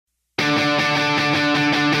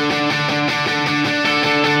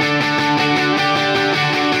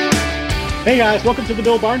Hey guys, welcome to the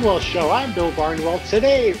Bill Barnwell Show. I'm Bill Barnwell.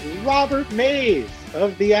 Today, Robert Mays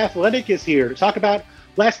of The Athletic is here to talk about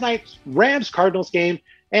last night's Rams-Cardinals game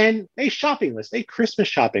and a shopping list, a Christmas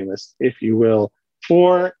shopping list, if you will,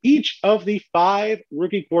 for each of the 5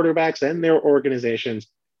 rookie quarterbacks and their organizations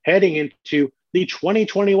heading into the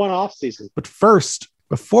 2021 offseason. But first,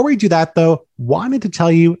 before we do that, though, wanted to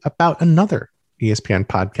tell you about another ESPN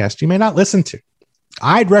podcast you may not listen to.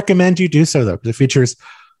 I'd recommend you do so, though, because it features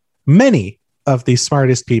many of the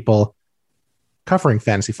smartest people covering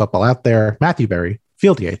fantasy football out there: Matthew Berry,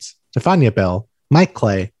 Field Yates, Stefania Bell, Mike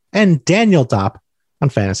Clay, and Daniel Dopp on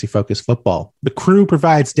Fantasy Focus Football. The crew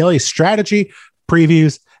provides daily strategy,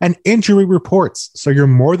 previews, and injury reports, so you're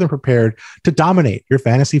more than prepared to dominate your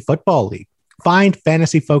fantasy football league. Find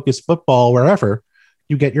Fantasy Focus Football wherever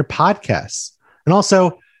you get your podcasts. And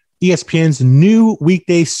also, ESPN's new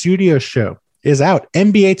weekday studio show is out,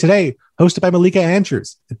 NBA Today, hosted by Malika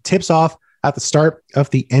Andrews. It tips off at the start of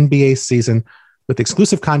the NBA season with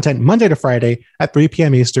exclusive content Monday to Friday at 3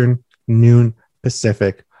 p.m. Eastern, noon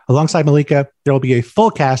Pacific. Alongside Malika, there will be a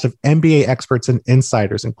full cast of NBA experts and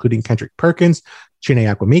insiders, including Kendrick Perkins, Chiney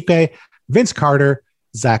Akwamike, Vince Carter,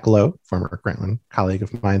 Zach Lowe, former Grantland colleague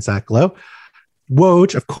of mine, Zach Lowe,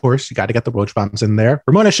 Woj, of course, you got to get the Woj bombs in there,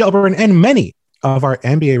 Ramona Shelburne, and many of our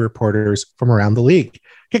NBA reporters from around the league.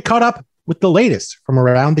 Get caught up with the latest from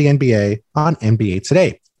around the NBA on NBA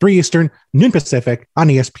Today, 3 Eastern, noon Pacific on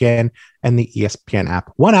ESPN and the ESPN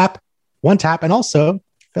app. One app, one tap, and also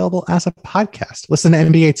available as a podcast. Listen to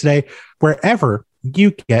NBA Today wherever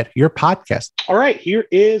you get your podcast. All right, here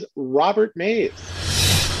is Robert Mays.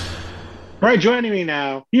 All right, joining me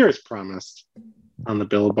now, here as promised, on the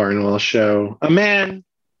Bill Barnwell Show, a man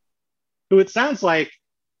who it sounds like,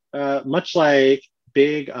 much like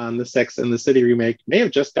Big on the Sex and the City remake, may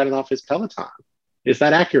have just gotten off his Peloton. Is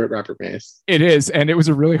that accurate, Robert Mays? It is, and it was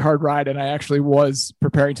a really hard ride, and I actually was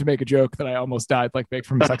preparing to make a joke that I almost died like Big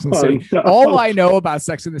from Sex and the City. No. All I know about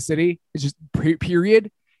Sex and the City is just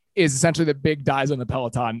period is essentially that Big dies on the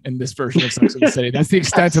Peloton in this version of Sex and the City. That's the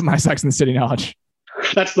extent of my Sex and the City knowledge.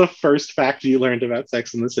 That's the first fact you learned about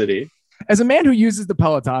Sex and the City. As a man who uses the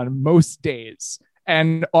Peloton most days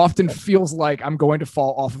and often feels like I'm going to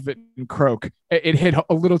fall off of it and croak, it hit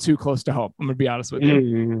a little too close to home. I'm going to be honest with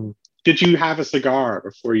you. Did you have a cigar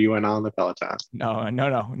before you went on the Peloton?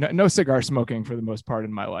 No cigar smoking for the most part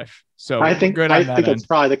in my life. So I think it's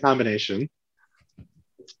probably the combination.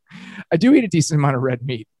 I do eat a decent amount of red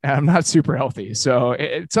meat, and I'm not super healthy. So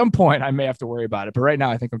at some point I may have to worry about it. But right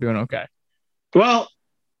now I think I'm doing okay. Well,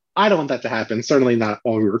 I don't want that to happen. Certainly not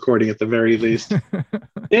while we're recording at the very least.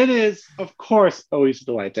 It is, of course, always a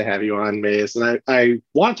delight to have you on, Mays. And I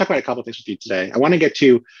want to talk about a couple of things with you today. I want to get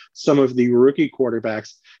to some of the rookie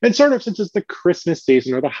quarterbacks and sort of, since it's the Christmas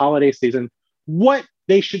season or the holiday season, what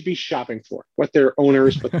they should be shopping for, what their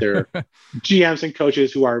owners, what their GMs and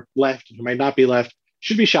coaches who are left and who might not be left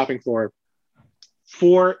should be shopping for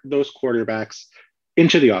those quarterbacks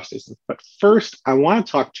into the offseason. But first, I want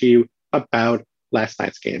to talk to you about last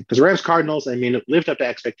night's game, because Rams Cardinals, I mean, it lived up to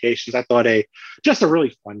expectations. I thought just a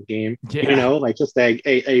really fun game, like just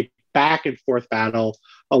a back and forth battle,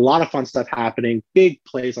 a lot of fun stuff happening, big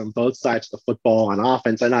plays on both sides of the football, on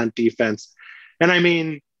offense and on defense. And I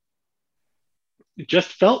mean, it just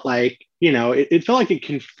felt like, it felt like it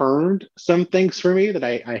confirmed some things for me that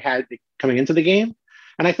I had coming into the game.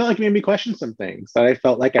 And I felt like it made me question some things that I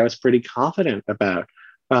felt like I was pretty confident about.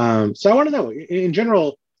 So I want to know, in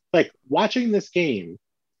general, like, watching this game,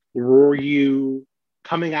 were you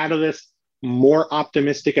coming out of this more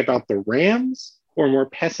optimistic about the Rams or more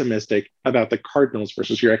pessimistic about the Cardinals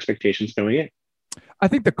versus your expectations going in? I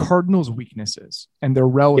think the Cardinals' weaknesses and their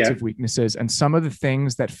relative weaknesses and some of the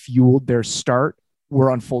things that fueled their start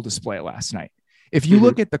were on full display last night. If you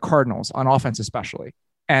look at the Cardinals on offense, especially,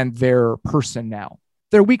 and their personnel,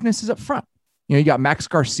 their weaknesses up front. You got Max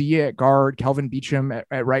Garcia at guard, Kelvin Beachum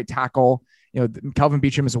at right tackle. Kelvin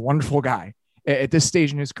Beachum is a wonderful guy. At this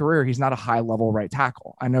stage in his career, he's not a high-level right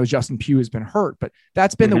tackle. I know Justin Pugh has been hurt, but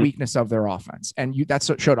that's been the weakness of their offense. And that's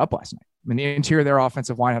what showed up last night. I mean, the interior of their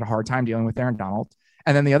offensive line had a hard time dealing with Aaron Donald.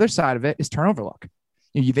 And then the other side of it is turnover luck.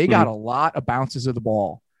 They got a lot of bounces of the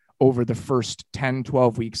ball over the first 10,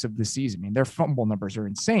 12 weeks of the season. I mean, their fumble numbers are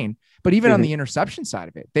insane. But even on the interception side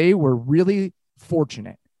of it, they were really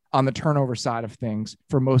fortunate on the turnover side of things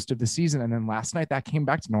for most of the season. And then last night that came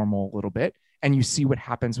back to normal a little bit. And you see what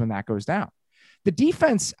happens when that goes down. The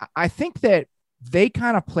defense, I think that they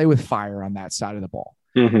kind of play with fire on that side of the ball.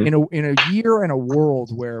 In a year and a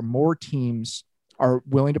world where more teams are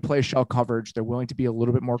willing to play shell coverage, they're willing to be a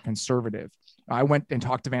little bit more conservative. I went and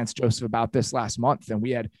talked to Vance Joseph about this last month, and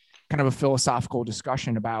we had kind of a philosophical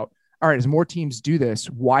discussion about all right, as more teams do this,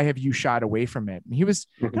 why have you shied away from it? And he was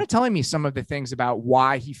kind of telling me some of the things about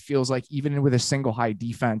why he feels like even with a single high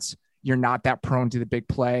defense, you're not that prone to the big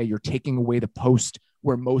play. You're taking away the post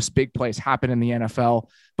where most big plays happen in the NFL.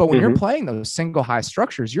 But when you're playing those single high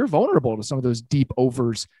structures, you're vulnerable to some of those deep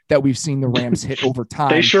overs that we've seen the Rams hit over time.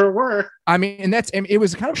 They sure were. I mean, and it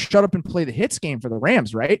was kind of shut up and play the hits game for the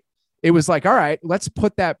Rams, right? It was like, all right, let's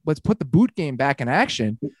put the boot game back in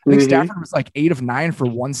action. I think Stafford was like 8 of 9 for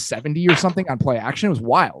 170 or something on play action. It was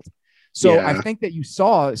wild. So I think that you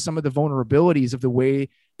saw some of the vulnerabilities of the way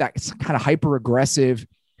that kind of hyper aggressive,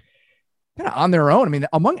 kind of on their own. I mean,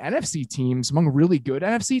 among NFC teams, among really good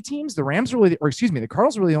NFC teams, the Cardinals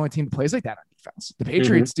are really the only team that plays like that on defense. The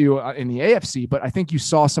Patriots do in the AFC, but I think you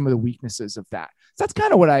saw some of the weaknesses of that. So that's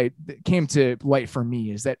kind of what I came to light for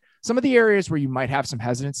me, is that some of the areas where you might have some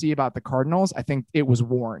hesitancy about the Cardinals, I think it was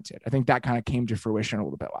warranted. I think that kind of came to fruition a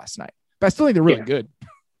little bit last night, but I still think they're really good.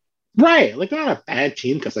 Right. Like, they're not a bad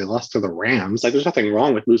team because they lost to the Rams. Like, there's nothing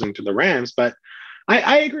wrong with losing to the Rams, but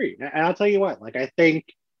I agree. And I'll tell you what, like, I think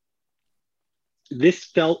this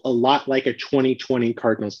felt a lot like a 2020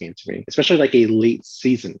 Cardinals game to me, especially like a late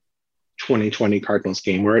season 2020 Cardinals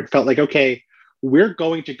game, where it felt like, okay, we're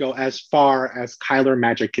going to go as far as Kyler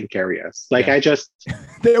Magic can carry us. Like,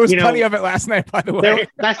 there was plenty of it last night, by the way.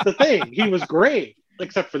 That's the thing. He was great,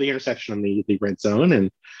 except for the interception on the red zone,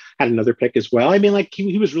 and had another pick as well. I mean, like,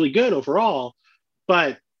 he was really good overall,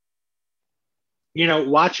 but,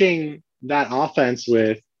 watching that offense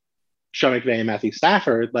with Sean McVay and Matthew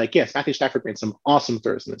Stafford, like, yes, Matthew Stafford made some awesome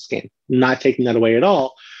throws in this game, not taking that away at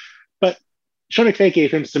all. But Sean McVay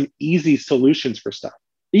gave him some easy solutions for stuff.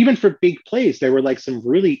 Even for big plays, there were like some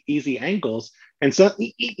really easy angles. And so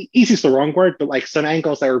easy is the wrong word, but like some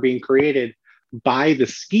angles that were being created by the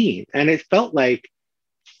scheme. And it felt like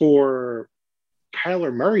for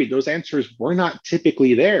Kyler Murray, those answers were not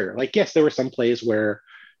typically there. Like, yes, there were some plays where,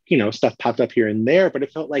 stuff popped up here and there, but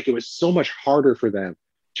it felt like it was so much harder for them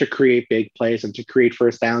to create big plays and to create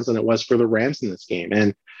first downs than it was for the Rams in this game.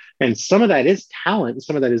 And some of that is talent, and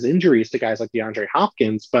some of that is injuries to guys like DeAndre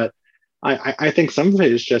Hopkins. But I think some of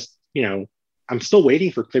it is just, I'm still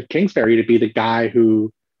waiting for Cliff Kingsbury to be the guy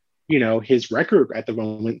who, his record at the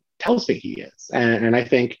moment tells me he is. And I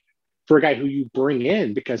think for a guy who you bring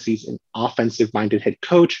in because he's an offensive-minded head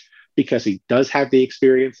coach, because he does have the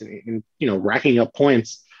experience in racking up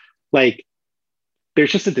points, like,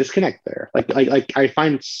 there's just a disconnect there. Like I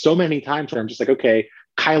find so many times where I'm just like, okay,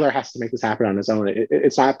 Kyler has to make this happen on his own.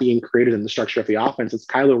 It's not being created in the structure of the offense. It's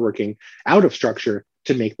Kyler working out of structure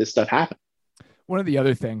to make this stuff happen. One of the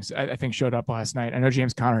other things I think showed up last night, I know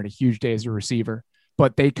James Conner had a huge day as a receiver,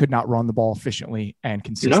 but they could not run the ball efficiently and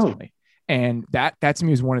consistently. No. And that to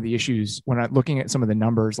me is one of the issues when I'm looking at some of the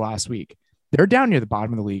numbers last week. They're down near the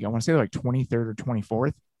bottom of the league. I want to say they're like 23rd or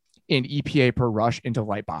 24th in EPA per rush into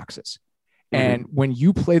light boxes. And when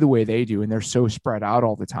you play the way they do, and they're so spread out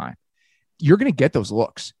all the time, you're going to get those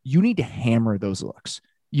looks. You need to hammer those looks.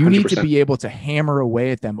 You 100%. Need to be able to hammer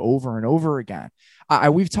away at them over and over again.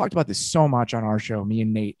 We've talked about this so much on our show, me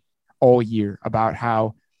and Nate, all year, about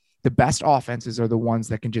how the best offenses are the ones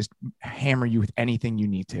that can just hammer you with anything you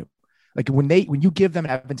need to. Like when you give them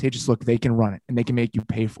an advantageous look, they can run it and they can make you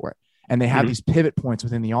pay for it. And they have these pivot points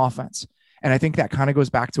within the offense. And I think that kind of goes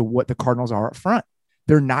back to what the Cardinals are up front.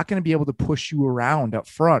 They're not going to be able to push you around up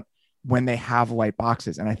front when they have light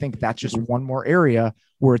boxes. And I think that's just one more area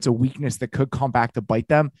where it's a weakness that could come back to bite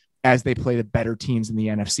them as they play the better teams in the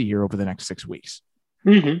NFC here over the next 6 weeks.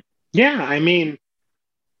 Yeah. I mean,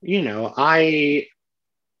 I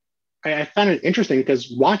found it interesting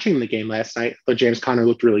because watching the game last night, James Conner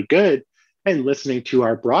looked really good, and listening to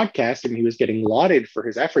our broadcast, and he was getting lauded for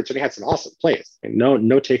his efforts, and he had some awesome plays, and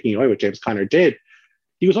no taking away what James Conner did.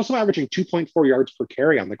 He was also averaging 2.4 yards per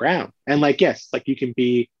carry on the ground. And yes, you can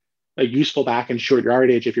be a useful back in short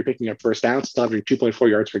yardage if you're picking up first downs, still averaging 2.4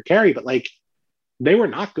 yards per carry, but they were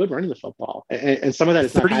not good running the football. And some of that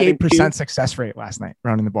is 38% success rate last night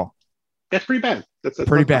running the ball. That's pretty bad. That's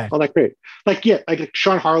pretty bad. All that great.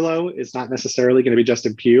 Sean Harlow is not necessarily going to be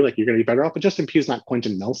Justin Pugh. You're going to be better off, but Justin Pugh is not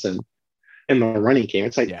Quentin Nelson in the running game.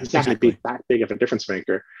 It's he's not going to be that big of a difference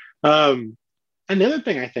maker. And the other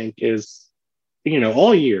thing I think is,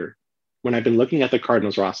 all year when I've been looking at the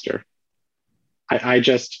Cardinals roster, I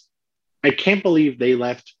can't believe they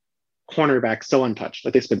left cornerback so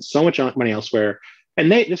untouched. They spent so much money elsewhere,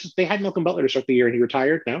 and they had Malcolm Butler to start the year, and he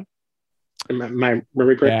retired. No, am I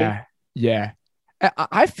remembering correctly? Yeah.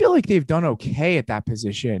 I feel like they've done okay at that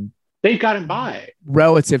position. They've gotten by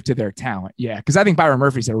relative to their talent. Yeah. Because I think Byron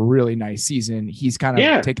Murphy's had a really nice season. He's kind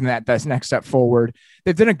of taking that next step forward.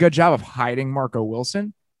 They've done a good job of hiding Marco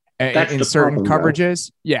Wilson. in certain problem,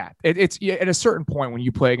 coverages. Yeah, it's at a certain point when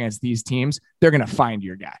you play against these teams, they're going to find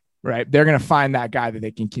your guy, right? They're going to find that guy that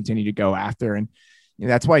they can continue to go after. And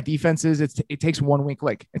that's why defenses, it takes one weak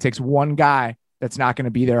link. It takes one guy that's not going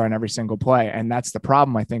to be there on every single play. And that's the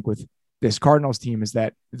problem, I think, with this Cardinals team is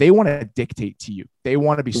that they want to dictate to you. They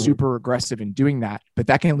want to be super aggressive in doing that, but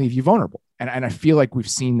that can leave you vulnerable. And I feel like we've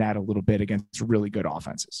seen that a little bit against really good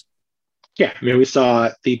offenses. Yeah, I mean, we saw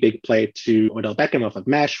the big play to Odell Beckham off of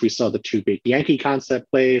mesh. We saw the two big Yankee concept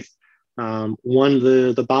plays. One,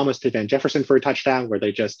 the bomb was to Van Jefferson for a touchdown, where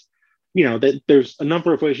they just, there's a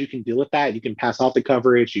number of ways you can deal with that. You can pass off the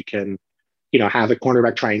coverage. You can, have the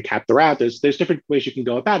cornerback try and cap the route. There's different ways you can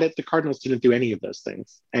go about it. The Cardinals didn't do any of those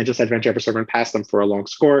things and just had Van Jefferson run past them for a long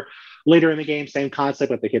score. Later in the game, same concept,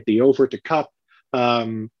 but they hit the over to Kupp.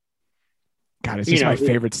 God, it's just my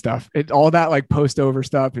favorite stuff. All that like post over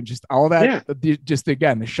stuff and just all that. Yeah. Just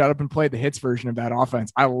again, the shut up and play the hits version of that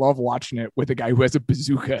offense. I love watching it with a guy who has a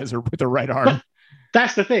bazooka with a right arm. But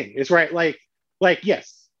that's the thing, is right. Like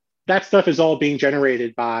yes, that stuff is all being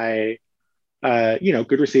generated by,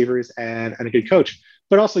 good receivers and a good coach.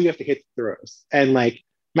 But also you have to hit throws. And like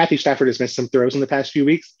Matthew Stafford has missed some throws in the past few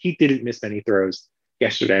weeks. He didn't miss many throws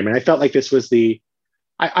yesterday. I mean, I felt like this was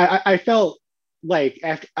I felt like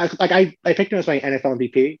after I picked him as my NFL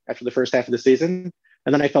MVP after the first half of the season,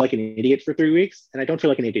 and then I felt like an idiot for 3 weeks, and I don't feel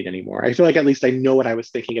like an idiot anymore. I feel like at least I know what I was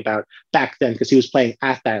thinking about back then, because he was playing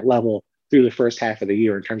at that level through the first half of the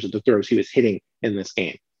year in terms of the throws he was hitting in this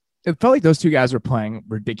game. It felt like those two guys were playing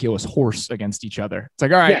ridiculous horse against each other. It's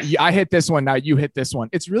like, all right, yes, I hit this one, now you hit this one.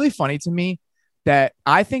 It's really funny to me that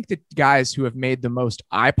I think that guys who have made the most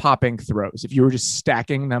eye-popping throws, if you were just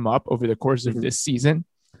stacking them up over the course of this season,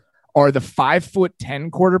 are the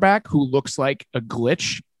 5'10" quarterback who looks like a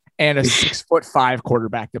glitch and a 6'5"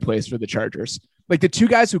 quarterback that plays for the Chargers. Like the two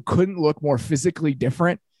guys who couldn't look more physically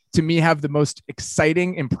different, to me, have the most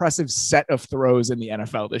exciting, impressive set of throws in the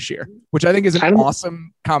NFL this year, which I think is an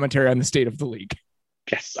awesome commentary on the state of the league.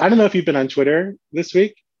 Yes. I don't know if you've been on Twitter this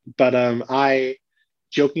week, but I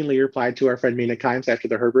jokingly replied to our friend Mina Kimes after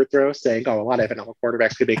the Herbert throw, saying, "Oh, a lot of NFL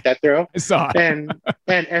quarterbacks could make that throw." I saw it.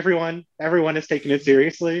 And everyone has taken it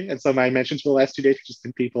seriously. And so my mentions for the last 2 days have just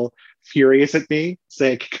been people furious at me,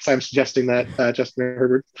 saying, because I'm suggesting that Justin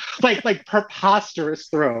Herbert, like preposterous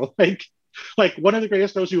throw, like one of the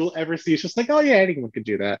greatest throws you will ever see. It's just like, oh yeah, anyone could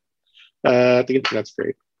do that. I think that's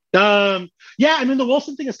great. Yeah, I mean, the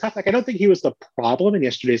Wilson thing is tough. Like, I don't think he was the problem in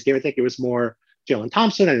yesterday's game. I think it was more Jalen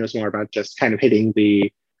Thompson, and it was more about just kind of hitting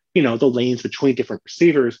the lanes between different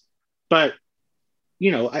receivers. But,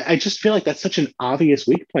 I just feel like that's such an obvious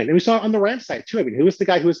weak point. And we saw it on the Rams side too. I mean, who was the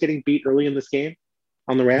guy who was getting beat early in this game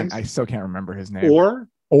on the Rams? I still can't remember his name. Orr.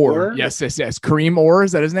 Yes. Kareem Orr,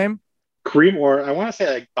 is that his name? Kareem Orr. I want to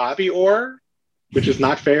say like Bobby Orr, which is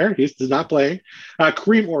not fair. He's not playing.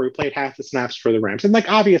 Kareem Orr, who played half the snaps for the Rams. And like,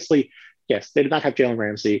 obviously, yes, they did not have Jalen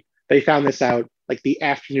Ramsey. They found this out like the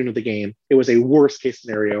afternoon of the game. It was a worst case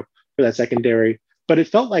scenario for that secondary. But it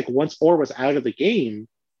felt like once Orr was out of the game,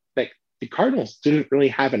 like the Cardinals didn't really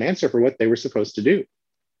have an answer for what they were supposed to do.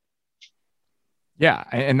 Yeah.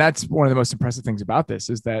 And that's one of the most impressive things about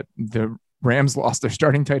this is that the Rams lost their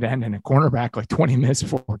starting tight end and a cornerback like 20 minutes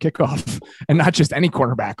before kickoff, and not just any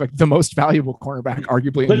cornerback, like the most valuable cornerback,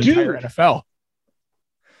 arguably in the entire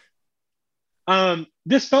NFL.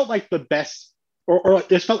 This felt like the best, or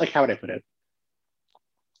this felt like, how would I put it?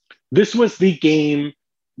 This was the game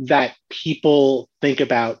that people think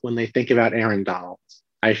about when they think about Aaron Donald.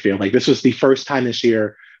 I feel like this was the first time this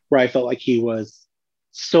year where I felt like he was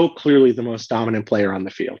so clearly the most dominant player on the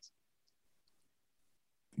field.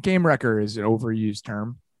 Game wrecker is an overused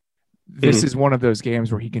term. This is one of those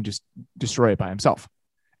games where he can just destroy it by himself.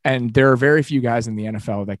 And there are very few guys in the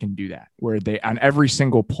NFL that can do that, where they, on every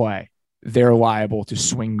single play, they're liable to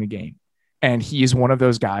swing the game. And he is one of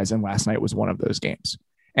those guys. And last night was one of those games.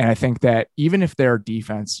 And I think that even if their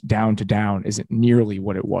defense down to down isn't nearly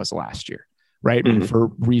what it was last year, right? And for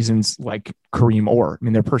reasons like Kareem Orr, I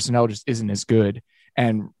mean, their personnel just isn't as good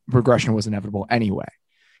and regression was inevitable anyway.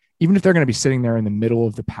 Even if they're going to be sitting there in the middle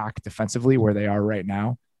of the pack defensively where they are right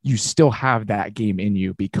now, you still have that game in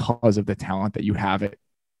you because of the talent that you have it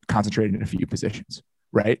concentrated in a few positions,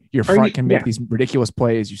 right? Your front can make these ridiculous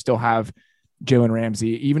plays. You still have Jalen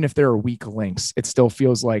Ramsey. Even if there are weak links, it still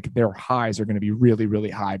feels like their highs are going to be really,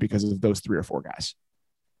 really high because of those 3 or 4 guys.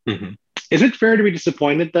 Is it fair to be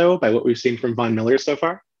disappointed, though, by what we've seen from Von Miller so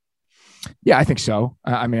far? Yeah, I think so.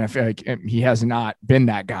 I mean, I feel like he has not been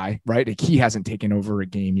that guy, right? Like he hasn't taken over a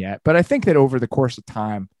game yet. But I think that over the course of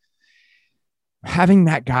time, having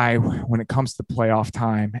that guy when it comes to playoff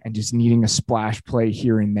time and just needing a splash play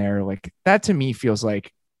here and there, like that to me feels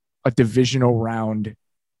like a divisional round,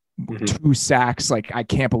 2 sacks. Like, I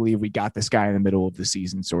can't believe we got this guy in the middle of the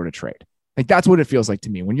season sort of trade. Like, that's what it feels like to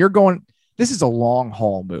me. When you're going, this is a long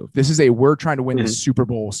haul move. This is we're trying to win the Super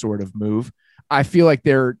Bowl sort of move. I feel like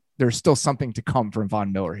there's still something to come from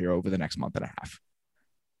Von Miller here over the next month and a half.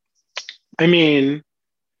 I mean,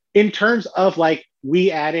 in terms of like,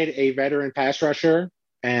 we added a veteran pass rusher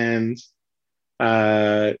and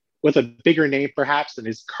with a bigger name perhaps than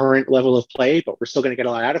his current level of play, but we're still going to get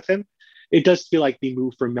a lot out of him. It does feel like the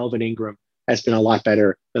move for Melvin Ingram has been a lot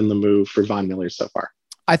better than the move for Von Miller so far.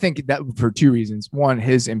 I think that for 2 reasons. 1,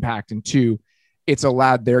 his impact, and 2, it's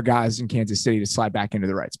allowed their guys in Kansas City to slide back into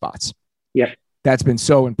the right spots. Yeah. That's been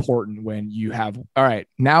so important when you have, all right,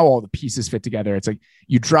 now all the pieces fit together. It's like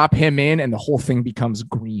you drop him in and the whole thing becomes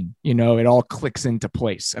green. You know, it all clicks into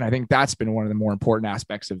place. And I think that's been one of the more important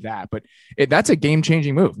aspects of that. But that's a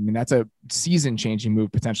game-changing move. I mean, that's a season-changing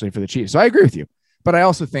move potentially for the Chiefs. So I agree with you. But I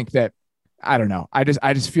also think that, I don't know, I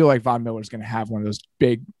just feel like Von Miller is going to have one of those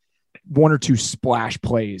big 1 or 2 splash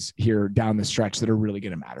plays here down the stretch that are really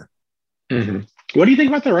going to matter. What do you think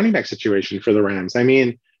about the running back situation for the Rams? I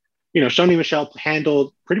mean, you know, Sony Michel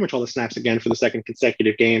handled pretty much all the snaps again for the second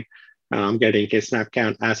consecutive game. I'm getting his snap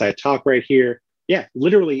count as I talk right here. Yeah,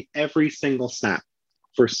 literally every single snap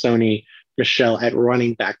for Sony Michel at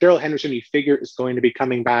running back. Darrell Henderson, you figure, is going to be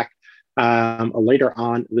coming back later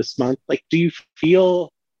on this month. Like, do you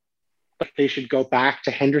feel like they should go back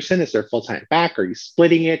to Henderson as their full-time back? Are you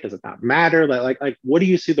splitting it? Does it not matter? Like, what do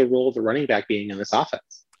you see the role of the running back being in this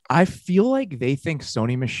offense? I feel like they think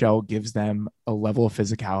Sony Michel gives them a level of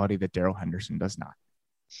physicality that Darrell Henderson does not.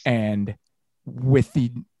 And with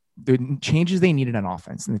the changes they needed on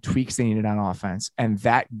offense and the tweaks they needed on offense and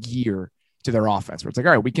that gear to their offense, where it's like,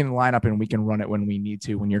 all right, we can line up and we can run it when we need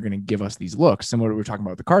to, when you're going to give us these looks, similar to what we were talking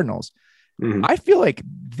about with the Cardinals. I feel like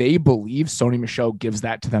they believe Sony Michel gives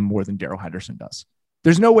that to them more than Darrell Henderson does.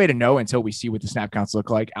 There's no way to know until we see what the snap counts look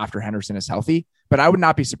like after Henderson is healthy, but I would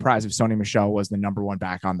not be surprised if Sony Michel was the number 1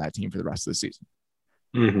 back on that team for the rest of the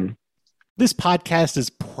season. This podcast is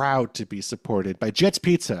proud to be supported by Jets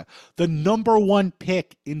Pizza, the number 1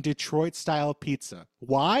 pick in Detroit-style pizza.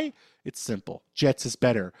 Why? It's simple. Jets is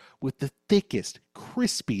better. With the thickest,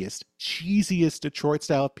 crispiest, cheesiest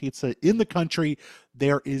Detroit-style pizza in the country,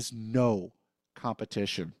 there is no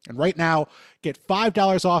competition. And right now, get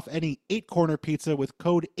 $5 off any 8-corner pizza with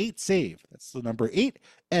code 8SAVE. That's the number 8,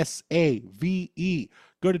 SAVE.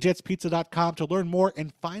 Go to jetspizza.com to learn more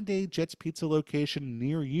and find a Jets Pizza location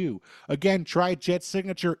near you. Again, try Jet's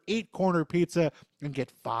signature 8-corner pizza and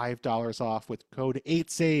get $5 off with code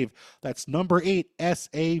 8SAVE. That's number 8,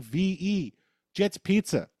 SAVE. Jets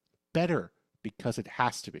Pizza. Better because it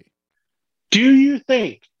has to be. Do you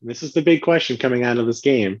think, this is the big question coming out of this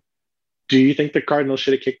game, do you think the Cardinals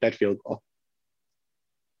should have kicked that field goal?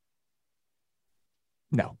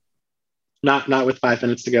 No. Not with 5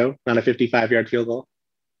 minutes to go? Not a 55-yard field goal?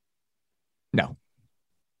 No.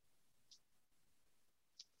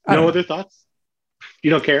 No other thoughts?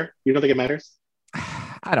 You don't care? You don't think it matters?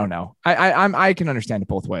 I don't know. I can understand it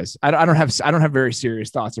both ways. I don't have very serious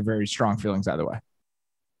thoughts or very strong feelings either way.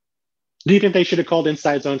 Do you think they should have called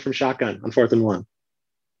inside zone from shotgun on 4th and 1?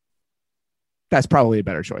 That's probably a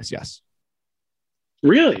better choice. Yes.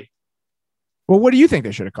 Really? Well, what do you think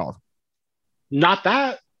they should have called? Not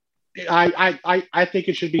that. I think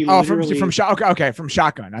it should be from shotgun. Okay, from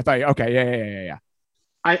shotgun. I thought. Okay, yeah.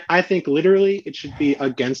 I think literally it should be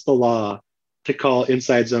against the law to call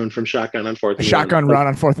inside zone from shotgun on 4th and 1. Shotgun run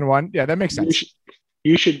on 4th and 1. Yeah, that makes sense.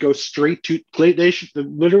 You should go straight to play. They should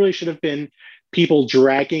literally should have been people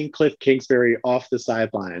dragging Cliff Kingsbury off the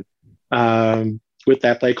sideline with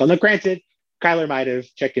that play call. Now, granted, Kyler might have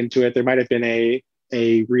checked into it. There might have been a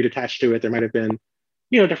read attached to it. There might have been,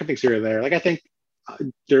 different things here or there. Like, I think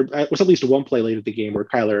there was at least one play late in the game where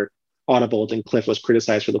Kyler audibled and Cliff was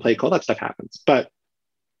criticized for the play call. That stuff happens. But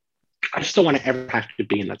I just don't want to ever have to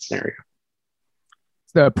be in that scenario.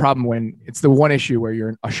 It's the problem when it's the one issue where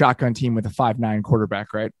you're a shotgun team with a 5'9"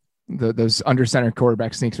 quarterback, right? Those under center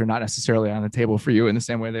quarterback sneaks are not necessarily on the table for you in the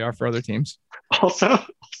same way they are for other teams. Also,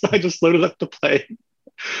 I just loaded up the play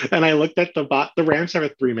and I looked at the Rams have a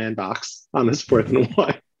 3-man box on this 4th and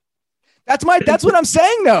 1. That's what I'm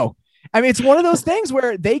saying though. I mean, it's one of those things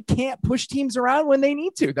where they can't push teams around when they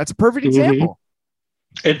need to. That's a perfect example.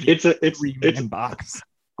 It's a 3-man box.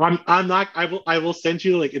 I will send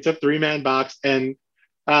you, like, it's a 3-man box and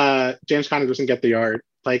James Conner doesn't get the yard.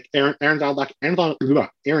 Like Aaron Donald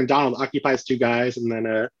occupies 2 guys and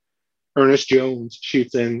then Ernest Jones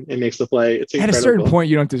shoots in and makes the play. It's incredible. At a certain point,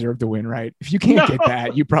 you don't deserve to win, right? If you can't get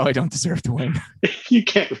that, you probably don't deserve to win. You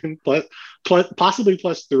can't win. Plus possibly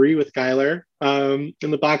 +3 with Kyler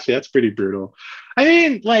in the box. Yeah, that's pretty brutal. I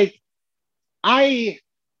mean, like, I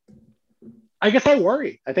guess I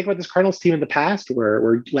worry. I think about this Cardinals team in the past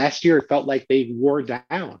where last year it felt like they wore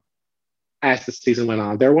down as the season went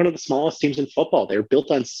on. They're one of the smallest teams in football. They're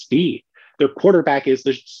built on speed. Their quarterback is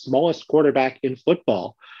the smallest quarterback in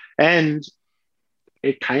football. And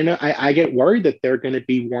it kind of, I get worried that they're going to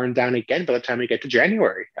be worn down again by the time we get to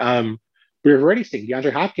January. We've already seen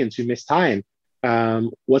DeAndre Hopkins, who missed time,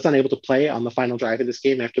 was unable to play on the final drive of this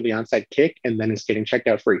game after the onside kick, and then is getting checked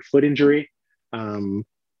out for a foot injury.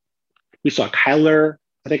 We saw Kyler,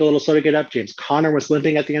 I think, a little slow to get up. James Conner was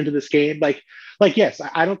limping at the end of this game. Like yes,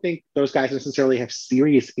 I don't think those guys necessarily have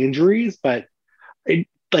serious injuries, but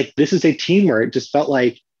this is a team where it just felt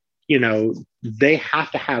like, they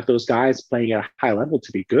have to have those guys playing at a high level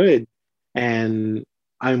to be good. And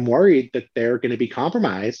I'm worried that they're going to be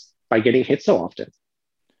compromised by getting hit so often.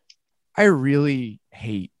 I really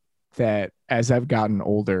hate that as I've gotten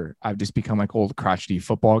older, I've just become like old crotchety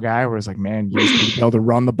football guy where it's like, man, you just need to be able to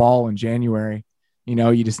run the ball in January.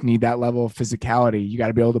 You just need that level of physicality. You got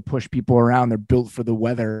to be able to push people around. They're built for the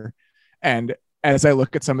weather. And as I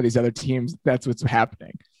look at some of these other teams, that's what's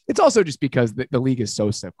happening. It's also just because the league is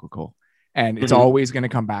so cyclical and it's always going to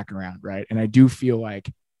come back around. Right. And I do feel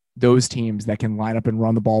like those teams that can line up and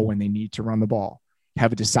run the ball when they need to run the ball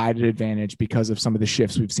have a decided advantage because of some of the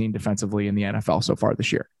shifts we've seen defensively in the NFL so far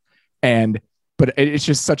this year. But it's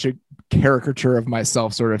just such a caricature of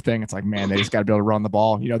myself sort of thing. It's like, man, they just got to be able to run the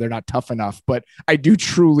ball. They're not tough enough, but I do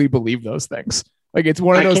truly believe those things. Like, it's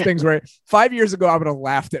one of those things where 5 years ago, I would have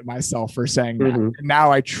laughed at myself for saying that.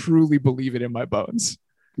 Now I truly believe it in my bones.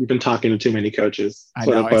 You've been talking to too many coaches. I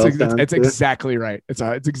know. It's exactly right. It's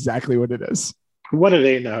exactly what it is. What do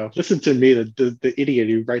they know? Listen to me, the idiot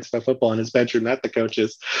who writes about football in his bedroom, not the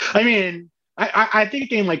coaches. I mean, I think a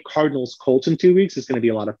game like Cardinals-Colts in 2 weeks is going to be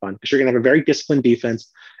a lot of fun because you're going to have a very disciplined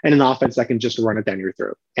defense and an offense that can just run it down your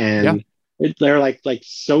throat. And they're like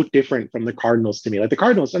so different from the Cardinals to me. Like, the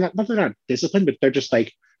Cardinals, they're not disciplined, but they're just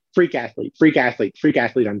like freak athlete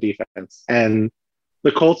on defense. And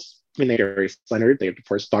the Colts, I mean, they have Darius Leonard, they have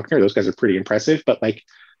DeForest Buckner. Those guys are pretty impressive, but like,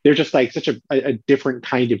 they're just like such a different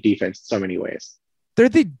kind of defense in so many ways. They're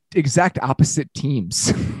the exact opposite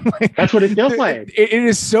teams. That's what it feels like. It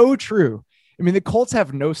is so true. I mean, the Colts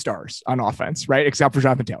have no stars on offense, right? Except for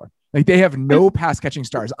Jonathan Taylor. Like, they have no pass catching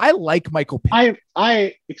stars. I like Michael Pittman.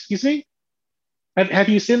 Excuse me? Have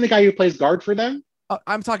you seen the guy who plays guard for them?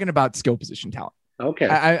 I'm talking about skill position talent. Okay.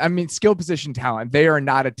 I mean, skill position talent. They are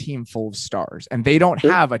not a team full of stars, and they don't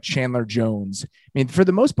have a Chandler Jones. I mean, for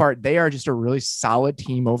the most part, they are just a really solid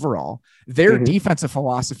team overall. Their defensive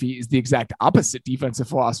philosophy is the exact opposite defensive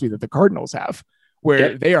philosophy that the Cardinals have,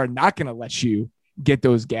 where they are not going to let you get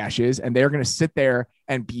those gashes, and they're going to sit there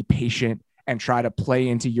and be patient and try to play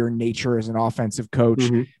into your nature as an offensive coach.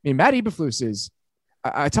 I mean, Matt Eberflus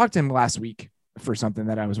I talked to him last week for something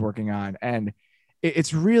that I was working on, and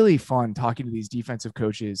it's really fun talking to these defensive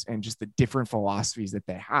coaches and just the different philosophies that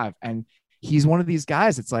they have. And he's one of these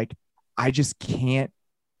guys. It's like, I just can't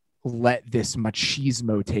let this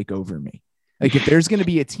machismo take over me. Like, if there's going to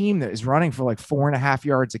be a team that is running for like 4.5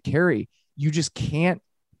 yards a carry, you just can't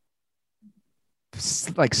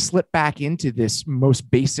like slip back into this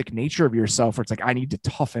most basic nature of yourself where it's like, I need to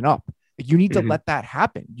toughen up. You need to let that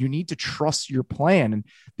happen. You need to trust your plan. And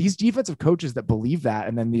these defensive coaches that believe that,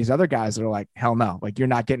 and then these other guys that are like, hell no, like, you're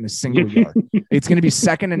not getting a single yard. It's going to be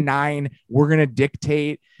 2nd and 9. We're going to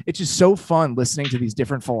dictate. It's just so fun listening to these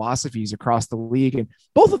different philosophies across the league, and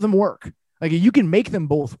both of them work. Like, you can make them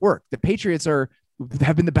both work. The Patriots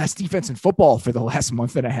have been the best defense in football for the last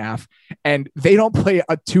month and a half, and they don't play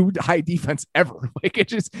a too high defense ever. Like,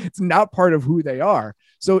 it's not part of who they are.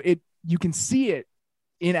 So you can see it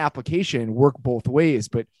in application work both ways,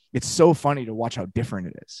 but it's so funny to watch how different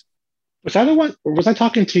it is. Was I the one, or was I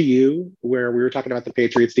talking to you where we were talking about the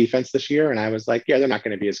Patriots defense this year? And I was like, yeah, they're not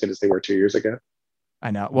going to be as good as they were 2 years ago.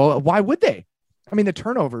 I know. Well, why would they? I mean, the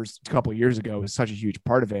turnovers a couple of years ago was such a huge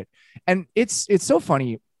part of it. And it's so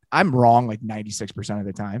funny. I'm wrong like 96% of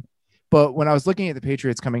the time. But when I was looking at the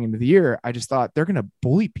Patriots coming into the year, I just thought they're going to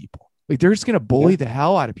bully people. Like, they're just going to bully the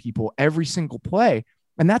hell out of people every single play.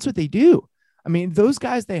 And that's what they do. I mean, those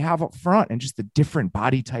guys they have up front and just the different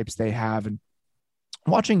body types they have, and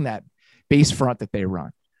watching that base front that they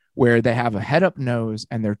run, where they have a head up nose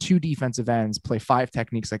and their 2 defensive ends play 5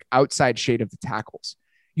 techniques, like outside shade of the tackles.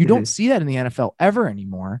 You don't see that in the NFL ever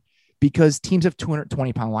anymore because teams have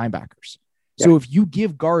 220-pound linebackers. So if you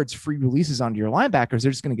give guards free releases onto your linebackers,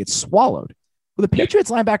 they're just going to get swallowed. Well, the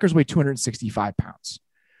Patriots linebackers weigh 265 pounds.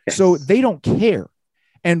 So they don't care.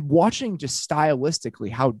 and watching just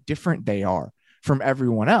stylistically how different they are from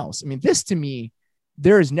everyone else. I mean, this to me,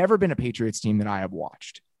 there has never been a Patriots team that I have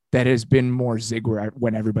watched that has been more zig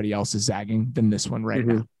when everybody else is zagging than this one right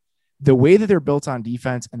now. The way that they're built on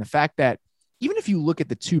defense, and the fact that even if you look at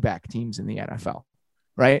the two-back teams in the NFL,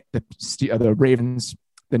 right? The Ravens,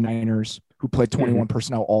 the Niners, who play 21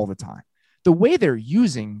 personnel all the time, the way they're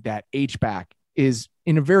using that H-back is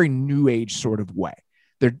in a very new age sort of way.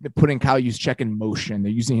 They're putting Kyle Juszczyk in motion.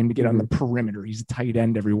 They're using him to get on the perimeter. He's a tight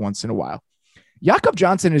end every once in a while. Jakob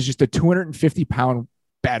Johnson is just a 250-pound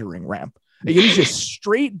battering ram. Like, he's just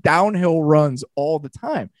straight downhill runs all the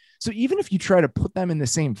time. So even if you try to put them in the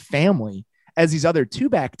same family as these other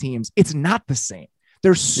two-back teams, it's not the same.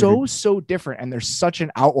 They're so different, and they're such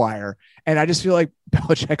an outlier. And I just feel like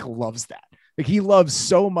Belichick loves that. Like, he loves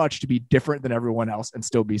so much to be different than everyone else and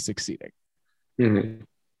still be succeeding.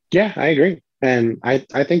 Yeah, I agree. And I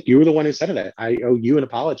think you were the one who said it. I owe you an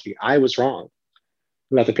apology. I was wrong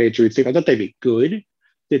about the Patriots team. I thought they'd be good.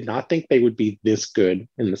 Did not think they would be this good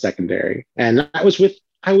in the secondary. And I was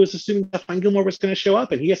assuming Stephon Gilmore was going to show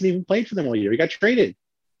up, and he hasn't even played for them all year. He got traded.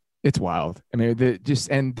 It's wild. I mean,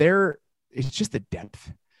 it's just the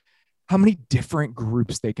depth. How many different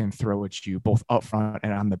groups they can throw at you, both up front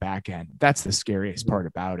and on the back end. That's the scariest part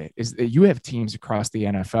about it, is that you have teams across the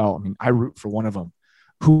NFL. I mean, I root for one of them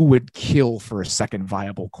who would kill for a second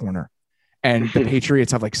viable corner. And the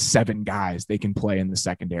Patriots have like 7 guys they can play in the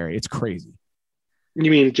secondary. It's crazy. You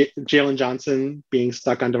mean Jalen Johnson being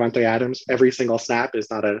stuck on Devontae Adams every single snap is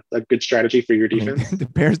not a good strategy for your defense? I mean,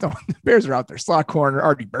 the Bears are out there. Slot corner,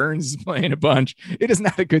 Artie Burns is playing a bunch. It is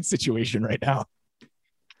not a good situation right now.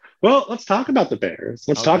 Well, let's talk about the Bears.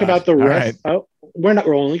 Let's talk about the rest. Right.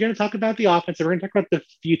 We're only going to talk about the offense. We're going to talk about the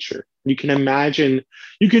future. You can imagine,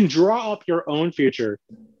 you can draw up your own future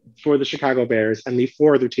for the Chicago Bears and the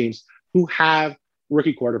 4 other teams who have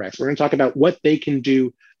rookie quarterbacks. We're going to talk about what they can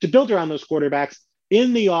do to build around those quarterbacks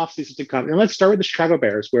in the offseason to come. And let's start with the Chicago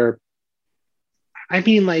Bears, where, I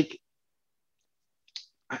mean, like,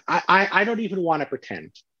 I don't even want to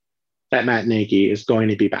pretend that Matt Nagy is going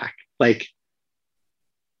to be back. Like,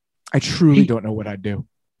 I truly don't know what I'd do.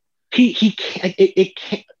 He can't. It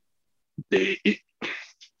can't.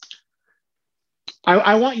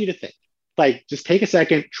 I want you to think. Like, just take a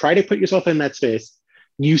second, try to put yourself in that space.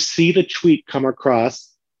 You see the tweet come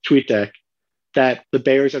across TweetDeck that the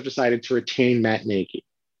Bears have decided to retain Matt Nagy.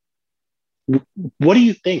 What do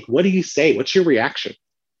you think? What do you say? What's your reaction?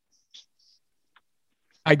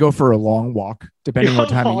 I go for a long walk, depending on what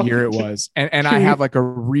time of year it was. And I have like a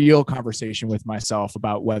real conversation with myself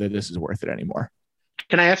about whether this is worth it anymore.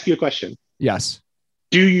 Can I ask you a question? Yes.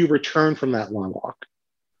 Do you return from that long walk?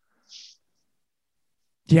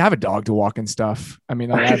 Do you have a dog to walk and stuff? I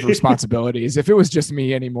mean, I have responsibilities. If it was just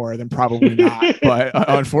me anymore, then probably not. But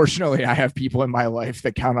unfortunately, I have people in my life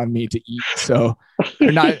that count on me to eat. So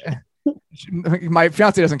they're not. My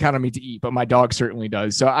fiance doesn't count on me to eat, but my dog certainly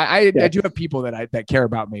does. So I do have people that care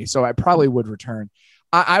about me. So I probably would return.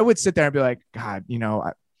 I would sit there and be like, God,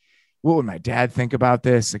 what would my dad think about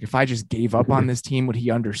this? Like, if I just gave up on this team, would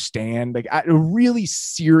he understand? Like, a really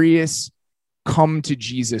serious come to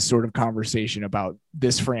Jesus sort of conversation about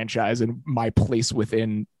this franchise and my place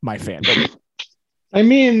within my fandom. I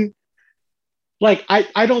mean, like,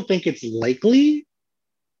 I don't think it's likely,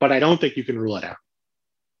 but I don't think you can rule it out.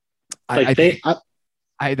 Like,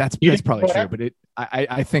 that's probably true, but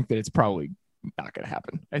I think that it's probably not going to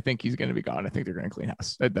happen. I think he's going to be gone. I think they're going to clean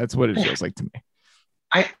house. That's what it feels like to me.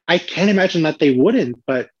 I can't imagine that they wouldn't,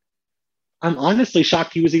 but I'm honestly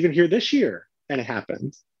shocked he was even here this year and it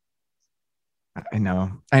happened. I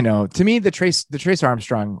know. To me, the Trace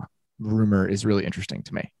Armstrong rumor is really interesting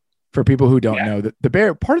to me. For people who don't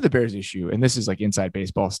know, part of the Bears issue, and this is like inside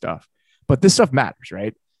baseball stuff, but this stuff matters,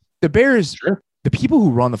 right? The Bears, the people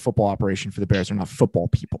who run the football operation for the Bears are not football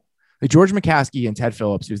people. Like George McCaskey and Ted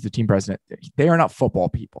Phillips, who's the team president, they are not football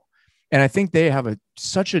people. And I think they have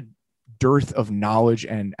such a dearth of knowledge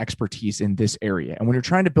and expertise in this area. And when you're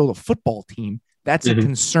trying to build a football team, that's a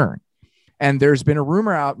concern. And there's been a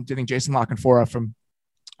rumor out, I think Jason Lockenfora from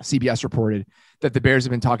CBS reported that the Bears have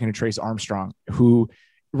been talking to Trace Armstrong, who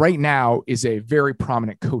right now is a very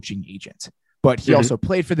prominent coaching agent, but he also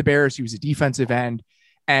played for the Bears. He was a defensive end.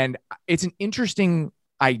 And it's an interesting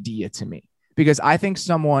idea to me because I think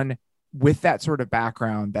someone with that sort of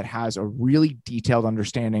background that has a really detailed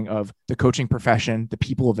understanding of the coaching profession, the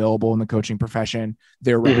people available in the coaching profession,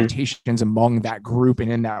 their reputations among that group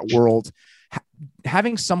and in that world,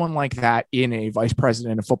 having someone like that in a vice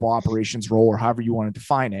president of football operations role, or however you want to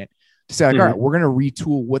define it, to say like, all right, we're going to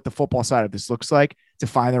retool what the football side of this looks like to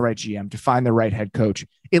find the right GM, to find the right head coach.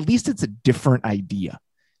 At least it's a different idea.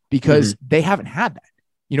 because they haven't had that.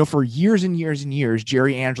 You know, for years and years and years,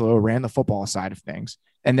 Jerry Angelo ran the football side of things.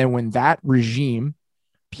 And then when that regime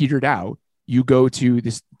petered out, you go to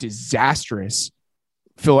this disastrous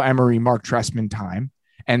Phil Emery, Mark Trestman time.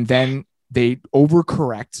 And then they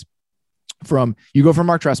overcorrect you go from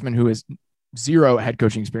Mark Trestman, who has zero head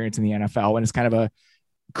coaching experience in the NFL and is kind of a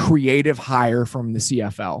creative hire from the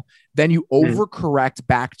CFL. Then you overcorrect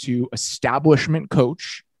back to establishment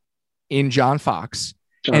coach in John Fox.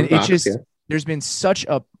 There's been such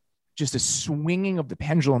a swinging of the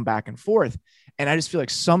pendulum back and forth. And I just feel like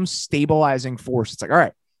some stabilizing force. It's like, all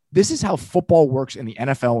right, this is how football works in the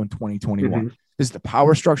NFL in 2021. This is the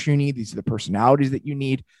power structure you need. These are the personalities that you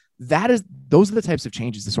need. Those are the types of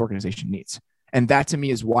changes this organization needs. And that to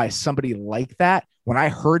me is why somebody like that, when I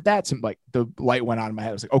heard that, the light went on in my head.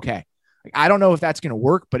 I was like, okay, I don't know if that's going to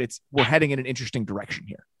work, but we're heading in an interesting direction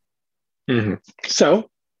here. So,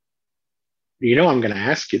 I'm going to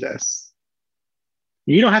ask you this.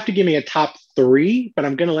 You don't have to give me a top 3, but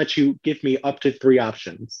I'm going to let you give me up to 3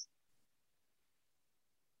 options.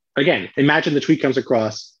 Again, imagine the tweet comes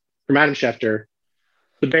across from Adam Schefter.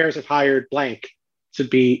 The Bears have hired blank to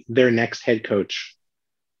be their next head coach.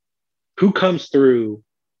 Who comes through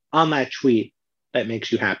on that tweet that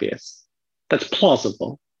makes you happiest? That's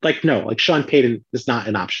plausible. Like Sean Payton is not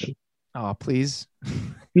an option. Oh, please.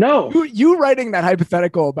 No. You writing that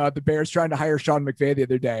hypothetical about the Bears trying to hire Sean McVay the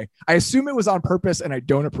other day, I assume it was on purpose and I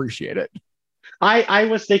don't appreciate it. I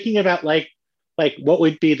was thinking about like what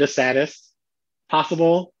would be the saddest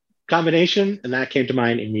possible combination, and that came to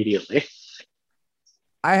mind immediately.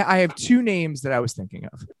 I have 2 names that I was thinking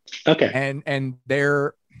of. Okay. And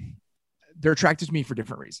they're attracted to me for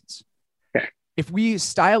different reasons. Okay. If we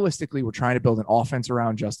stylistically were trying to build an offense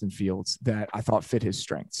around Justin Fields that I thought fit his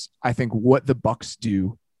strengths, I think what the Bucs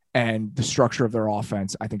do and the structure of their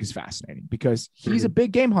offense, I think is fascinating because he's a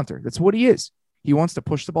big game hunter. That's what he is. He wants to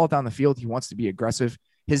push the ball down the field. He wants to be aggressive.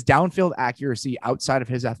 His downfield accuracy outside of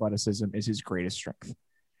his athleticism is his greatest strength.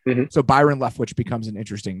 So Byron Leftwich becomes an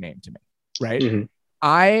interesting name to me, right?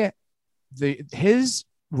 His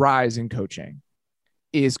rise in coaching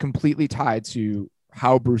is completely tied to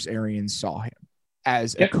how Bruce Arians saw him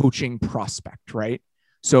as a coaching prospect, right?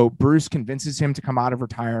 So Bruce convinces him to come out of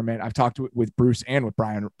retirement. I've talked with Bruce and with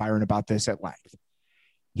Byron about this at length.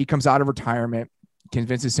 He comes out of retirement,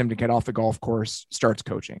 convinces him to get off the golf course, starts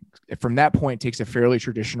coaching. From that point, takes a fairly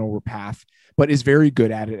traditional path, but is very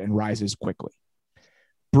good at it and rises quickly.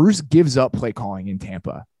 Bruce gives up play calling in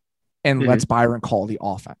Tampa and lets Byron call the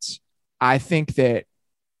offense. I think that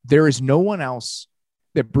there is no one else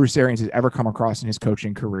that Bruce Arians has ever come across in his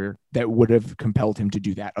coaching career that would have compelled him to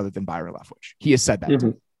do that other than Byron Leftwich. He has said that to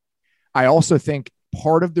me. I also think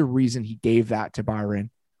part of the reason he gave that to Byron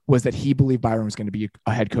was that he believed Byron was going to be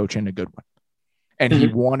a head coach and a good one. And he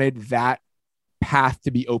wanted that path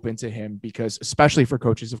to be open to him because, especially for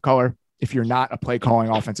coaches of color, if you're not a play calling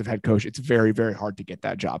offensive head coach, it's very, very hard to get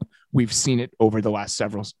that job. We've seen it over the last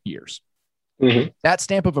several years. That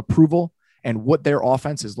stamp of approval and what their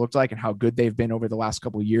offense has looked like and how good they've been over the last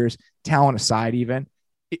couple of years, talent aside, even,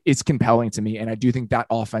 it's compelling to me. And I do think that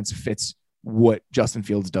offense fits what Justin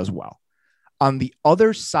Fields does well. On the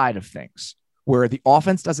other side of things, where the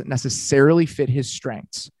offense doesn't necessarily fit his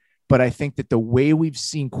strengths, but I think that the way we've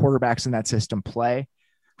seen quarterbacks in that system play,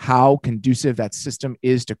 how conducive that system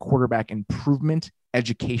is to quarterback improvement,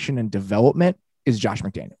 education, and development is Josh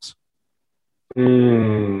McDaniels.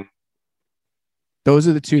 Those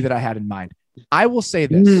are the 2 that I had in mind. I will say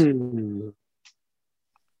this.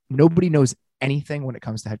 Nobody knows anything when it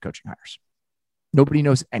comes to head coaching hires. Nobody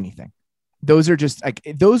knows anything. Those are just like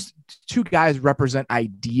those 2 guys represent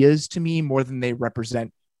ideas to me more than they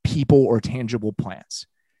represent people or tangible plans.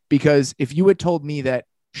 Because if you had told me that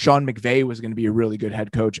Sean McVay was going to be a really good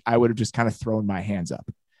head coach, I would have just kind of thrown my hands up.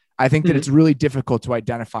 I think that it's really difficult to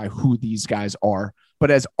identify who these guys are,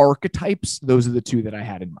 but as archetypes, those are the 2 that I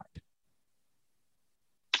had in mind.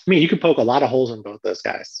 I mean, you could poke a lot of holes in both those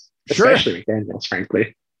guys, especially McDaniels,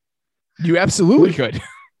 frankly. You absolutely could.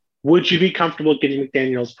 Would you be comfortable getting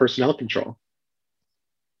McDaniels personnel control?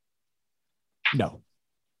 No.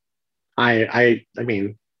 I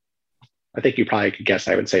mean, I think you probably could guess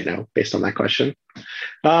I would say no based on that question.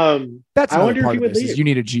 That's I wonder part if you of this. Is you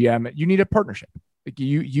need a GM. You need a partnership. Like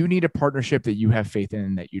you need a partnership that you have faith in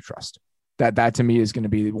and that you trust. That to me is going to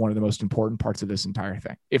be one of the most important parts of this entire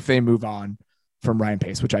thing. If they move on from Ryan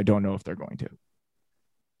Pace, which I don't know if they're going to.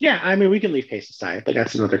 Yeah, I mean, we can leave Pace aside, but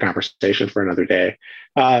that's another conversation for another day.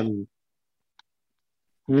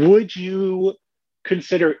 Would you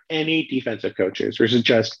consider any defensive coaches, or is it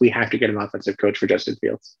just we have to get an offensive coach for Justin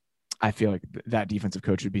Fields? I feel like that defensive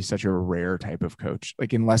coach would be such a rare type of coach.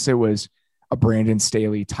 Like unless it was a Brandon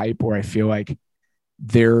Staley type where I feel like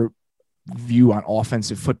their view on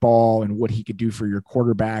offensive football and what he could do for your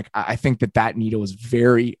quarterback, I think that needle is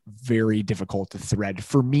very, very difficult to thread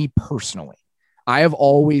for me personally. I have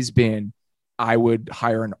always been, I would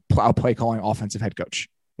hire a play calling offensive head coach.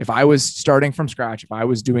 If I was starting from scratch, if I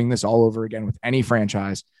was doing this all over again with any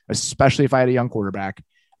franchise, especially if I had a young quarterback,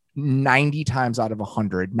 90 times out of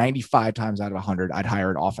 100, 95 times out of 100, I'd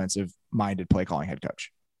hire an offensive minded play calling head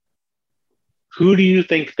coach. Who do you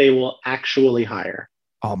think they will actually hire?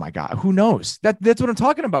 Oh my God. Who knows? That's what I'm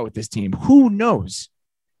talking about with this team. Who knows?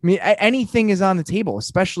 I mean, anything is on the table,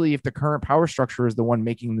 especially if the current power structure is the one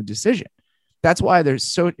making the decision. That's why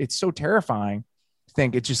it's so terrifying to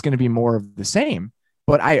think it's just going to be more of the same,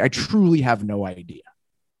 but I truly have no idea.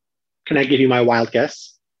 Can I give you my wild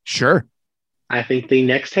guess? Sure. I think the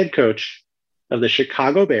next head coach of the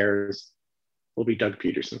Chicago Bears will be Doug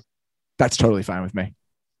Peterson. That's totally fine with me.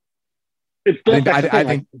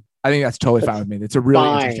 I think that's totally fine with me. It's a really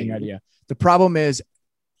interesting idea. The problem is,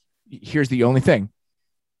 here's the only thing.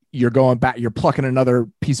 You're going back, you're plucking another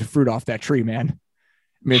piece of fruit off that tree, man.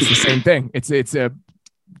 I mean, it's the same thing. It's a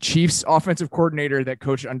Chiefs offensive coordinator that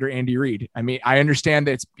coached under Andy Reid. I mean, I understand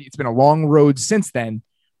that it's been a long road since then,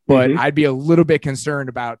 but I'd be a little bit concerned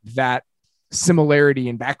about that similarity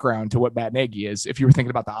in background to what Matt Nagy is if you were thinking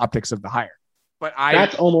about the optics of the hire. But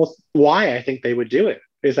that's almost why I think they would do it,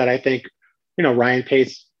 is that I think, Ryan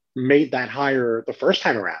Pace made that hire the first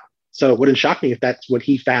time around. So it wouldn't shock me if that's what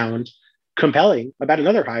he found compelling about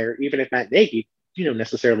another hire, even if Matt Nagy,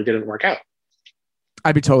 necessarily didn't work out.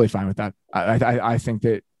 I'd be totally fine with that. I think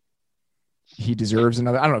that he deserves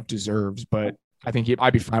another. I don't know if deserves, but I think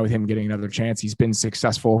I'd be fine with him getting another chance. He's been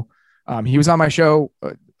successful. He was on my show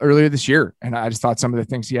earlier this year, and I just thought some of the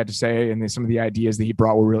things he had to say and some of the ideas that he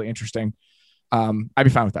brought were really interesting. I'd be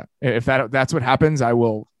fine with that. If that's what happens, I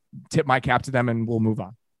will tip my cap to them and we'll move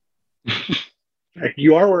on.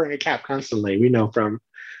 You are wearing a cap constantly. We know from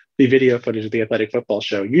the video footage of the Athletic Football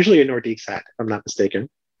Show, usually a Nordiques hat, if I'm not mistaken.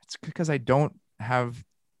 It's because I don't have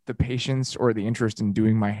the patience or the interest in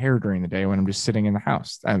doing my hair during the day when I'm just sitting in the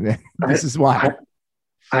house. This is why.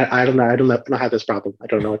 I don't know. I don't have this problem. I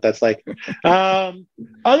don't know what that's like.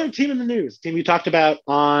 Other team in the news, team you talked about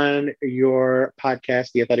on your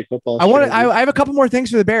podcast, the Athletic Football Show. I have a couple more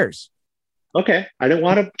things for the Bears. Okay. I didn't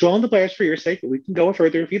want to dwell on the Bears for your sake, but we can go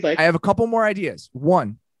further if you'd like. I have a couple more ideas.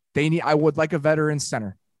 One, I would like a veteran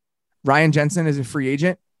center. Ryan Jensen is a free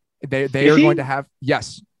agent. They are going to have,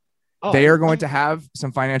 yes. Oh, they are going to have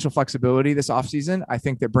some financial flexibility this offseason. I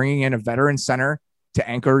think that bringing in a veteran center to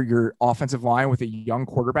anchor your offensive line with a young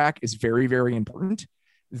quarterback is very, very important.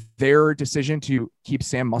 Their decision to keep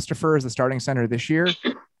Sam Mustipher as the starting center this year,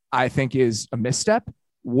 I think, is a misstep.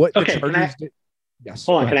 What the Chargers did. Yes.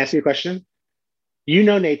 Hold on. Can I ask you a question? You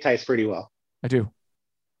know Nate Tice pretty well. I do.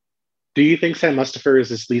 Do you think Sam Mustipher is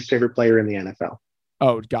his least favorite player in the NFL?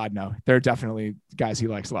 Oh, God, no. There are definitely guys he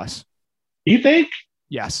likes less. You think?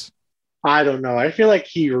 Yes. I don't know. I feel like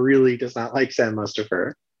he really does not like Sam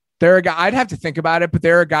Mustipher. I'd have to think about it, but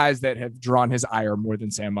there are guys that have drawn his ire more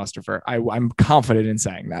than Sam Mustipher. I'm confident in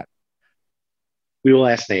saying that. We will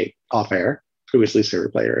ask Nate off air who his least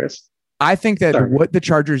favorite player is. I think that what the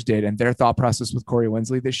Chargers did and their thought process with Corey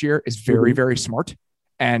Linsley this year is very, very smart.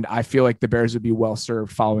 And I feel like the Bears would be well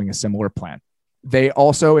served following a similar plan. They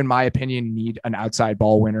also, in my opinion, need an outside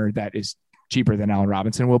ball winner that is cheaper than Allen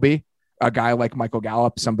Robinson will be. A guy like Michael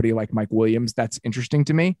Gallup, somebody like Mike Williams. That's interesting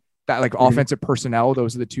to me. That like offensive personnel,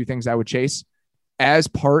 those are the two things I would chase. As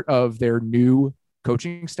part of their new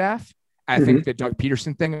coaching staff, I think that Doug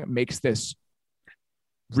Peterson thing makes this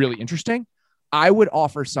really interesting. I would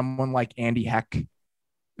offer someone like Andy Heck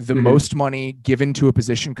the most money given to a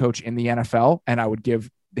position coach in the NFL, and I would give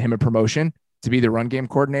him a promotion to be the run game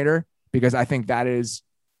coordinator, because I think that is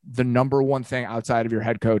the number one thing outside of your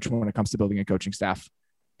head coach when it comes to building a coaching staff,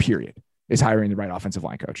 period, is hiring the right offensive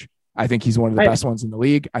line coach. I think he's one of the best ones in the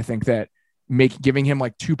league. I think that giving him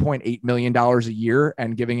like $2.8 million a year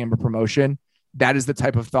and giving him a promotion, that is the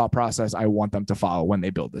type of thought process I want them to follow when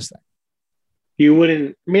they build this thing. You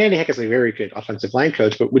wouldn't, Andy Heck is a very good offensive line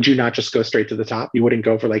coach, but would you not just go straight to the top? You wouldn't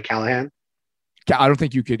go for like Callahan? I don't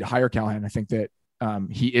think you could hire Callahan. I think that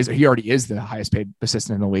he already is the highest paid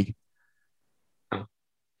assistant in the league. Oh.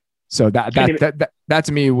 So that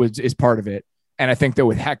to me is part of it. And I think that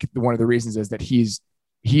with Heck, one of the reasons is that he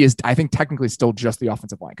is, I think, technically still just the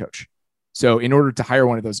offensive line coach. So in order to hire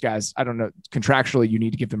one of those guys, I don't know, contractually, you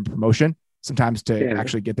need to give them promotion sometimes to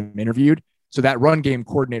actually get them interviewed. So that run game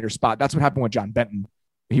coordinator spot, that's what happened with John Benton.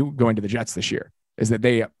 He going to the Jets this year, is that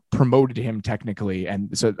they promoted him technically.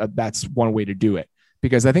 And so that's one way to do it,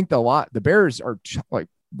 because I think the Bears are like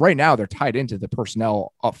right now they're tied into the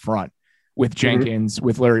personnel up front with Jenkins,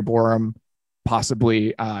 with Larry Borum,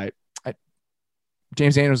 possibly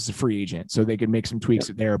James Daniels is a free agent, so they could make some tweaks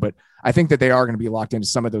there. But I think that they are going to be locked into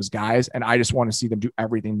some of those guys. And I just want to see them do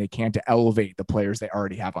everything they can to elevate the players they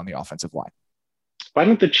already have on the offensive line. Why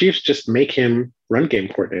don't the Chiefs just make him run game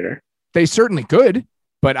coordinator? They certainly could,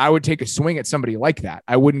 but I would take a swing at somebody like that.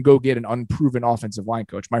 I wouldn't go get an unproven offensive line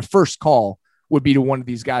coach. My first call would be to one of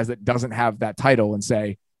these guys that doesn't have that title and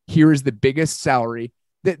say, here is the biggest salary.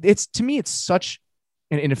 To me, it's such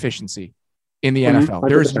an inefficiency in the NFL. 100%.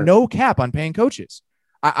 There's no cap on paying coaches.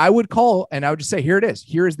 I would call and I would just say, here it is.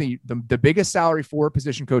 Here is the biggest salary for a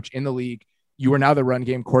position coach in the league. You are now the run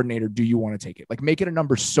game coordinator. Do you want to take it? Like, make it a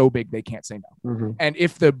number so big they can't say no. And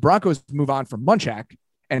if the Broncos move on from Munchak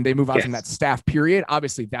and they move on from that staff period,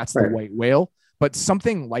 obviously that's the white whale. But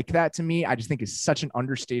something like that, to me, I just think is such an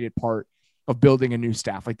understated part of building a new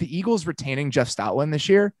staff. Like the Eagles retaining Jeff Stoutland this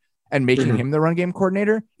year and making him the run game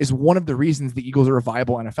coordinator is one of the reasons the Eagles are a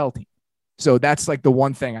viable NFL team. So that's like the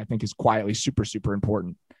one thing I think is quietly super, super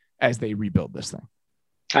important as they rebuild this thing.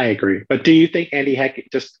 I agree. But do you think Andy Heck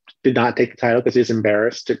just did not take the title because he's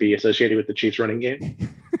embarrassed to be associated with the Chiefs running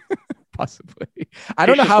game? Possibly. I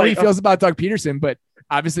don't know how he feels about Doug Peterson, but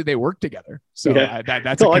obviously they work together. So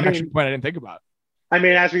that's a connection point I didn't think about. I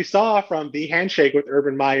mean, as we saw from the handshake with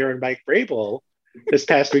Urban Meyer and Mike Vrabel this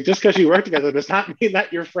past week, just because you work together does not mean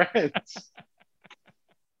that you're friends.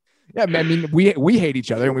 Yeah, I mean, we hate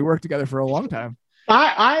each other and we worked together for a long time.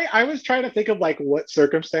 I was trying to think of like what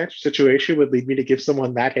circumstance or situation would lead me to give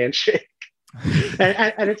someone that handshake,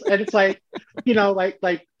 and it's like, you know, like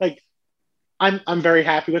I'm very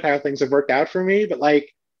happy with how things have worked out for me, but like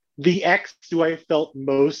the ex who I felt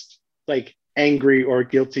most like angry or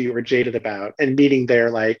guilty or jaded about, and meeting their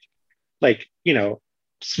like you know,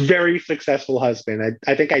 very successful husband,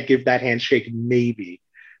 I think I'd give that handshake maybe.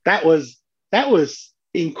 That was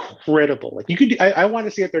incredible. Like you could, I want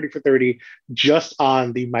to see a 30 for 30 just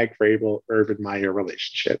on the Mike Vrabel Urban Meyer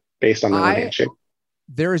relationship based on the handshake.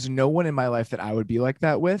 There is no one in my life that I would be like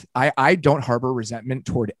that with. I don't harbor resentment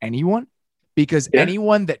toward anyone, because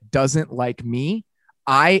anyone that doesn't like me,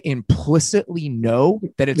 I implicitly know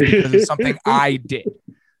that it's because of something I did.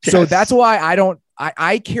 So that's why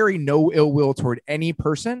I carry no ill will toward any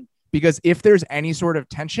person, because if there's any sort of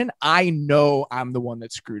tension, I know I'm the one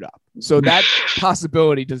that screwed up. So that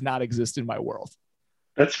possibility does not exist in my world.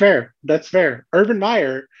 That's fair. That's fair. Urban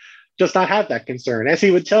Meyer does not have that concern. As he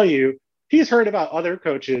would tell you, he's heard about other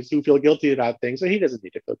coaches who feel guilty about things, so he doesn't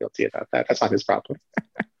need to feel guilty about that. That's not his problem.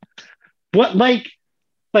 What, like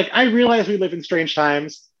I realize we live in strange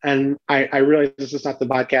times, and I realize this is not the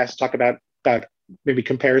podcast to talk about maybe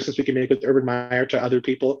comparisons we can make with Urban Meyer to other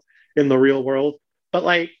people in the real world. But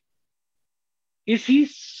like, is he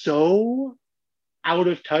so out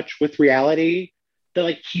of touch with reality that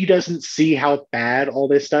like he doesn't see how bad all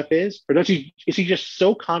this stuff is? Or is he just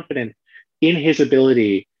so confident in his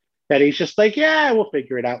ability that he's just like, yeah, we'll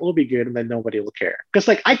figure it out, we'll be good, and then nobody will care? Because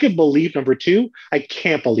like I could believe number two, I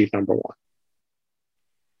can't believe number one.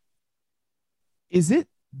 Is it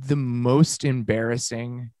the most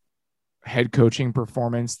embarrassing head coaching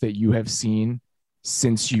performance that you have seen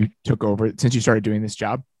since you took over, since you started doing this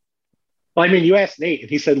job? Well, I mean, you asked Nate and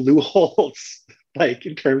he said Lou Holtz, like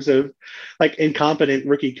in terms of like incompetent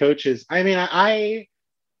rookie coaches. I mean, I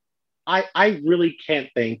really can't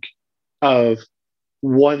think of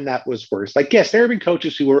one that was worse. Like, yes, there have been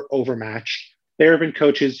coaches who were overmatched. There have been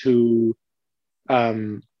coaches who,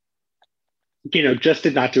 you know, just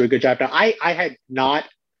did not do a good job. Now, I had not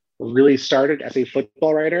really started as a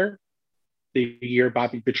football writer the year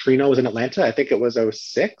Bobby Petrino was in Atlanta. I think it was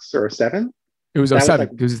 06 or 07. It was 07.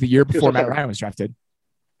 It was the year before Matt Ryan was drafted.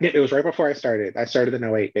 It was right before I started. I started in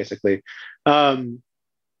 08, basically. So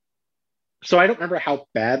I don't remember how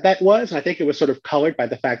bad that was. And I think it was sort of colored by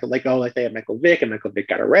the fact that like, oh, like they had Michael Vick and Michael Vick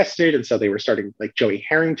got arrested. And so they were starting like Joey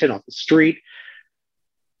Harrington off the street.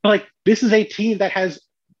 But like, this is a team that has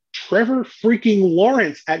Trevor freaking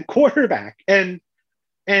Lawrence at quarterback. And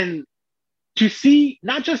to see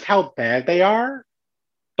not just how bad they are,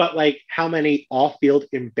 but like how many off-field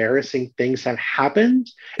embarrassing things have happened,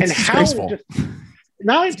 and how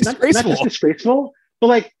not just disgraceful, but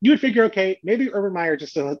like you would figure, okay, maybe Urban Meyer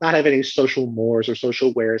just does not have any social mores or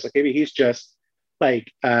social wares. Like maybe he's just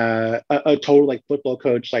like a total like football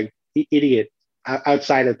coach, like idiot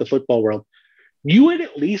outside of the football world. You would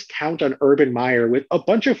at least count on Urban Meyer with a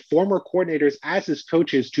bunch of former coordinators as his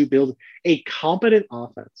coaches to build a competent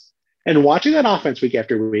offense. And watching that offense week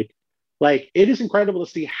after week, Like, it is incredible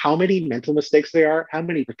to see how many mental mistakes there are, how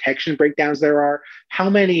many protection breakdowns there are, how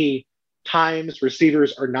many times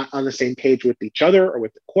receivers are not on the same page with each other or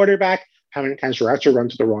with the quarterback, how many times routes are run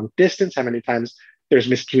to the wrong distance, how many times there's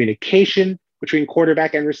miscommunication between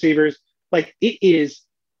quarterback and receivers. Like, it is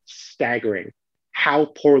staggering how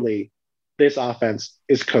poorly this offense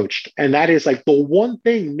is coached. And that is like the one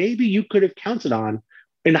thing maybe you could have counted on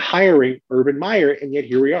in hiring Urban Meyer, and yet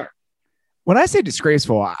here we are. When I say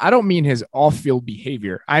disgraceful, I don't mean his off-field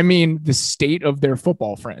behavior. I mean the state of their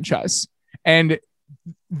football franchise. And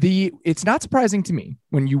it's not surprising to me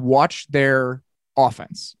when you watch their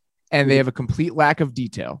offense and they have a complete lack of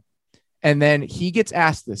detail. And then he gets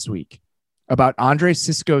asked this week about Andre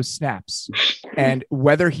Cisco's snaps and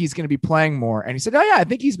whether he's going to be playing more. And he said, oh yeah, I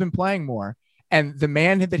think he's been playing more. And the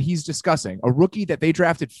man that he's discussing, a rookie that they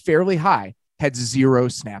drafted fairly high, had 0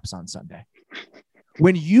 snaps on Sunday.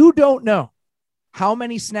 When you don't know how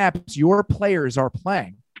many snaps your players are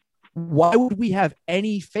playing, why would we have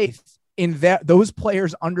any faith in those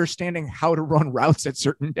players understanding how to run routes at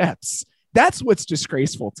certain depths? That's what's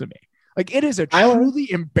disgraceful to me. Like, it is a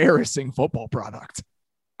truly embarrassing football product.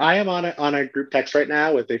 I am on a group text right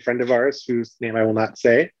now with a friend of ours whose name I will not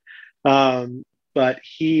say. But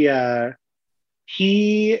he and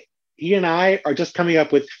I are just coming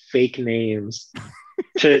up with fake names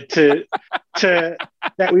to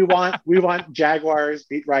that we want Jaguars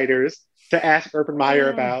beat writers to ask Urban Meyer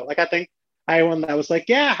about. Like, I think I one that was like,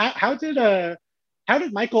 yeah, how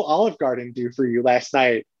did Michael Olive Garden do for you last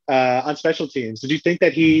night on special teams? Did you think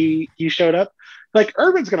that he showed up? Like,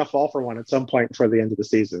 Urban's gonna fall for one at some point before the end of the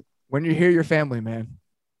season. When you hear your family, man.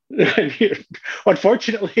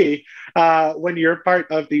 Unfortunately, when you're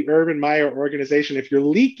part of the Urban Meyer organization, if you're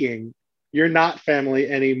leaking, you're not family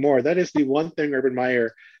anymore. That is the one thing Urban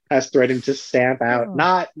Meyer has threatened to stamp out.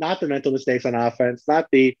 Not the mental mistakes on offense, not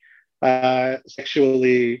the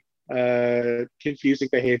sexually confusing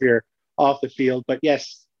behavior off the field, but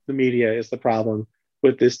yes, the media is the problem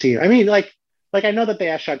with this team. I mean, like I know that they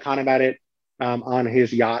asked Shad Khan about it on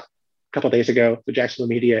his yacht a couple of days ago, the Jacksonville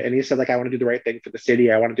media, and he said, like, I want to do the right thing for the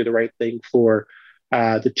city. I want to do the right thing for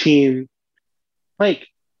the team. Like,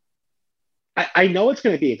 I know it's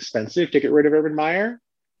going to be expensive to get rid of Urban Meyer,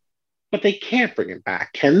 but they can't bring him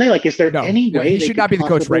back, can they? Like, is there any way he should not be the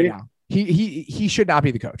coach right now? He should not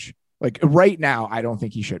be the coach. Like, right now, I don't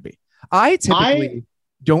think he should be. I typically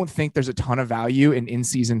don't think there's a ton of value in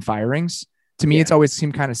in-season firings. To me, it's always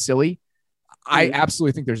seemed kind of silly. I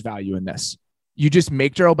absolutely think there's value in this. You just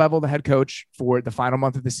make Gerald Bevel the head coach for the final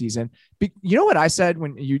month of the season. You know what I said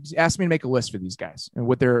when you asked me to make a list for these guys and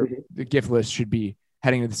what their the gift list should be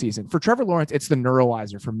heading into the season? For Trevor Lawrence, it's the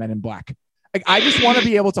neuralizer from Men in Black. Like, I just want to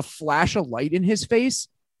be able to flash a light in his face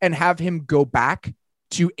and have him go back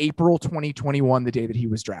to April 2021, the day that he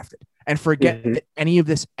was drafted, and forget that any of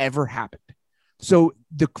this ever happened. So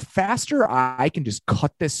the faster I can just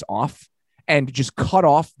cut this off and just cut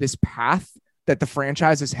off this path that the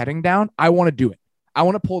franchise is heading down, I want to do it. I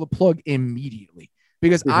want to pull the plug immediately,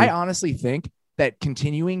 because I honestly think that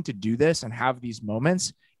continuing to do this and have these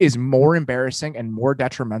moments is more embarrassing and more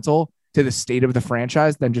detrimental to the state of the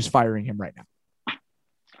franchise than just firing him right now.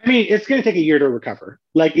 I mean, it's going to take a year to recover.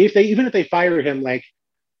 Like, even if they fire him, like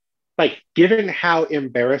given how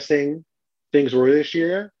embarrassing things were this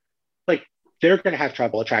year, like, they're going to have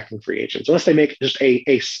trouble attracting free agents unless they make just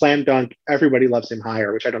a slam dunk, everybody loves him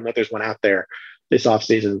hire, which I don't know if there's one out there this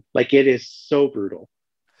offseason. Like, it is so brutal.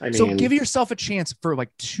 I mean, so give yourself a chance for like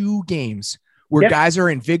 2 games where guys are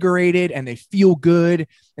invigorated and they feel good.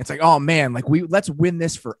 It's like, oh man, like, let's win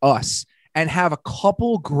this for us, and have a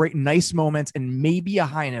couple great, nice moments and maybe a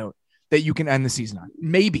high note that you can end the season on.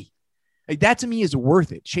 Maybe. Like, that to me is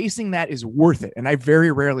worth it. Chasing that is worth it. And I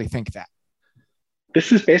very rarely think that.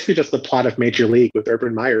 This is basically just the plot of Major League with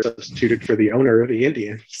Urban Meyer substituted for the owner of the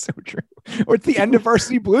Indians. So true. Or it's the end of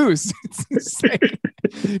Varsity Blues. It's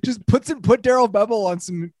insane. Just put Darrell Bevel on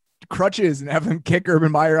some crutches and have him kick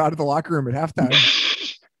Urban Meyer out of the locker room at halftime.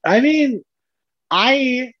 I mean,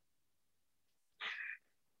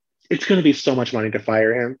 it's going to be so much money to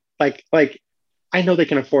fire him. Like I know they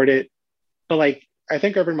can afford it, but like, I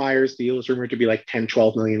think Urban Meyer's deal is rumored to be like 10,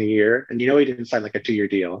 12 million a year. And he didn't sign like a 2-year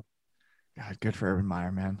deal. God, good for Urban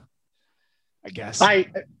Meyer, man. I guess. I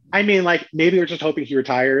mean, like, maybe we're just hoping he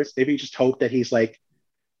retires. Maybe just hope that he's like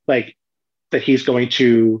that he's going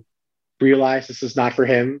to realize this is not for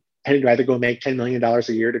him, and he'd rather go make $10 million a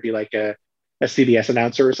year to be like a CBS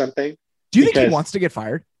announcer or something. Do you think he wants to get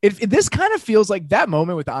fired? If this kind of feels like that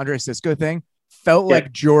moment with the Andre Cisco thing felt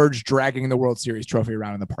like George dragging the World Series trophy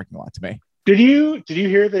around in the parking lot to me. Did you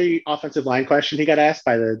hear the offensive line question he got asked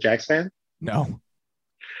by the Jags fan? No.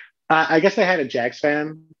 I guess they had a Jags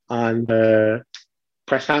fan on the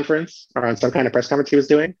press conference or on some kind of press conference he was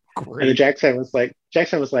doing. Great. And the Jags fan was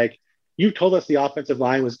like, you told us the offensive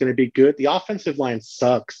line was going to be good. The offensive line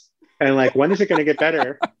sucks. And like, when is it going to get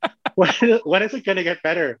better? when is it going to get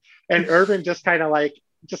better? And Urban just kind of like,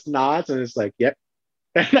 just nods and is like, yep.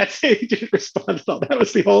 And that's it. He didn't respond at all. That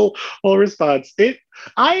was the whole response.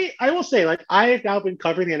 I will say, like, I have now been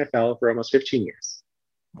covering the NFL for almost 15 years.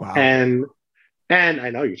 Wow. And I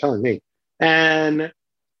know you're telling me. And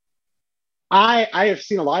I have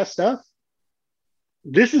seen a lot of stuff.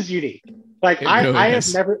 This is unique. Like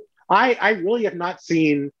I really have not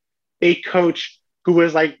seen a coach who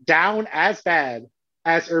was like down as bad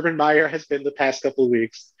as Urban Meyer has been the past couple of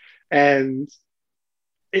weeks. And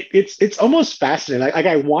it's almost fascinating. Like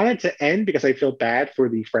I want it to end because I feel bad for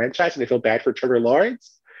the franchise and I feel bad for Trevor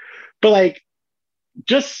Lawrence. But like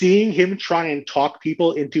just seeing him try and talk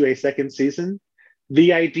people into a second season,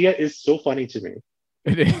 the idea is so funny to me.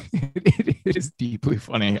 It is deeply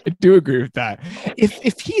funny. I do agree with that.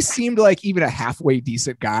 If he seemed like even a halfway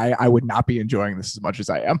decent guy, I would not be enjoying this as much as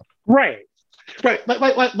I am. Right.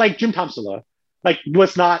 Like Jim Tomsula, like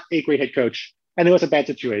was not a great head coach, and it was a bad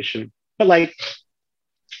situation. But like,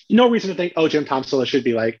 no reason to think, oh, Jim Tomsula should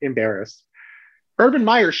be like embarrassed. Urban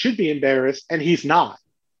Meyer should be embarrassed, and he's not.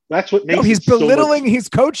 That's what makes. No, he's belittling his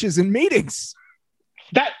coaches in meetings.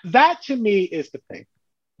 That to me is the thing.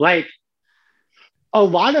 Like, a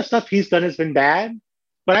lot of stuff he's done has been bad,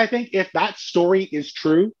 but I think if that story is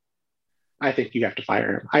true, I think you have to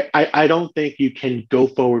fire him. I don't think you can go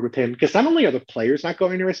forward with him because not only are the players not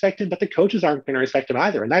going to respect him, but the coaches aren't going to respect him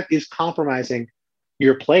either. And that is compromising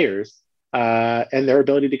your players and their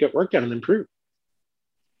ability to get work done and improve.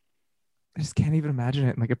 I just can't even imagine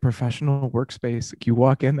it in like a professional workspace. Like you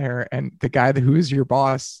walk in there and the guy who is your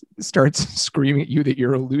boss starts screaming at you that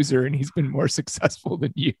you're a loser and he's been more successful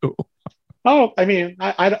than you. Oh, I mean,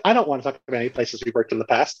 I don't want to talk about any places we've worked in the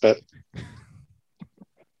past, but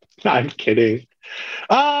I'm kidding.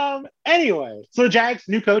 Anyway, so Jags,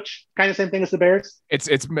 new coach, kind of same thing as the Bears. It's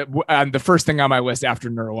the first thing on my list after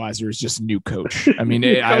Neuralizer is just new coach. I mean,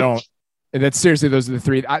 I don't. That's seriously, those are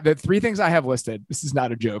the three things I have listed. This is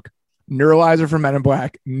not a joke. Neuralizer for Men in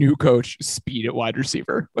Black, new coach, speed at wide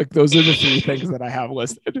receiver. Like those are the three things that I have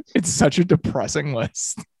listed. It's such a depressing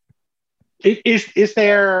list. Is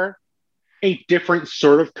there a different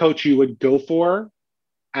sort of coach you would go for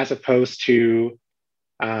as opposed to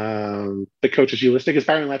the coaches you listed? Because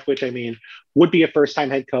Byron Leftwich, I mean, would be a first-time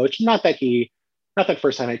head coach. Not that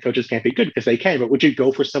first-time head coaches can't be good because they can, but would you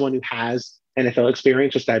go for someone who has NFL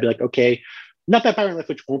experience? Just to be like, okay, not that Byron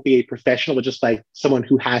Leftwich won't be a professional, but just like someone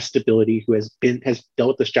who has stability, who has dealt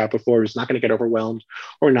with this job before, who's not going to get overwhelmed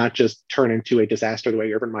or not just turn into a disaster the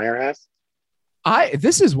way Urban Meyer has.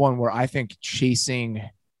 This is one where I think chasing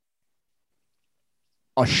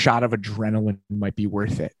a shot of adrenaline might be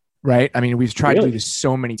worth it. Right. I mean, we've tried to do this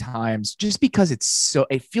so many times just because it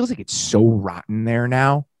feels like it's so rotten there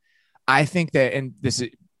now. I think that, and this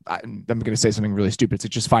is, I'm going to say something really stupid. So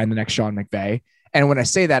just find the next Sean McVay. And when I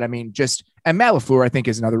say that, I mean, and Matt LaFleur, I think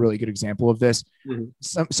is another really good example of this.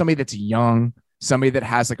 Mm-hmm. Somebody that's young, somebody that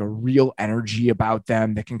has like a real energy about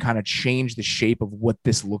them that can kind of change the shape of what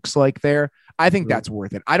this looks like there. I think that's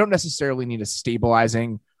worth it. I don't necessarily need a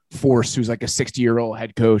stabilizing force who's like a 60-year-old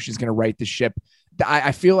head coach who's going to right the ship.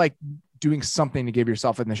 I feel like doing something to give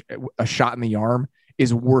yourself a shot in the arm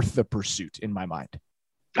is worth the pursuit in my mind.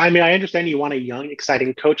 I mean, I understand you want a young,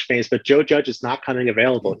 exciting coach base, but Joe Judge is not coming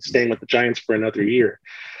available and staying with the Giants for another year.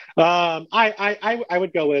 I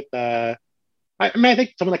would go with, I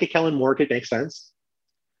think someone like a Kellen Moore could make sense.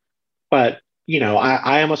 But, you know,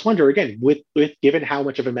 I almost wonder, again, with given how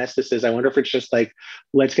much of a mess this is, I wonder if it's just like,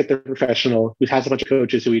 let's get the professional who has a bunch of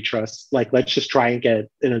coaches who we trust. Like, let's just try and get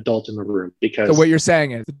an adult in the room. Because so what you're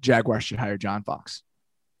saying is the Jaguars should hire John Fox.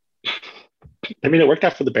 I mean, it worked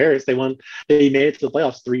out for the Bears. They made it to the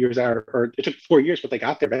playoffs 3 years out, or it took 4 years, but they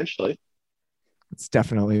got there eventually. It's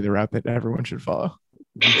definitely the route that everyone should follow.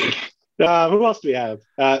 Who else do we have?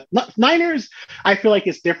 Niners, I feel like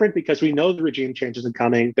it's different because we know the regime change isn't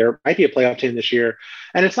coming. There might be a playoff team this year.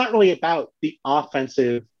 And it's not really about the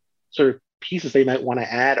offensive sort of pieces they might want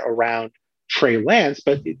to add around Trey Lance,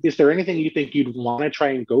 but is there anything you think you'd want to try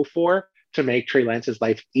and go for to make Trey Lance's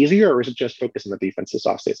life easier, or is it just focus on the defense this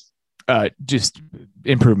offseason? Just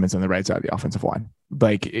improvements on the right side of the offensive line.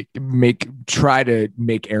 Like try to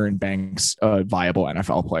make Aaron Banks a viable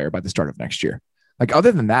NFL player by the start of next year. Like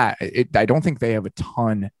other than that, I don't think they have a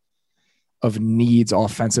ton of needs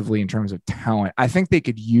offensively in terms of talent. I think they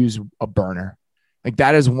could use a burner. Like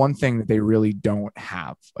that is one thing that they really don't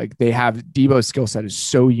have. Like they have Debo's skill set is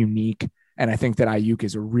so unique And I think that Ayuk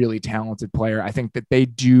is a really talented player. I think that they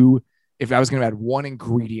do. If I was going to add one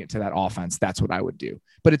ingredient to that offense, that's what I would do.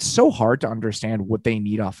 But it's so hard to understand what they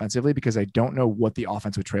need offensively because I don't know what the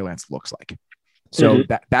offense with Trey Lance looks like. So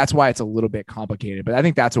that's why it's a little bit complicated. But I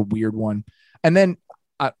think that's a weird one. And then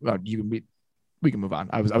we can move on.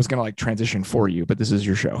 I was going to like transition for you, but this is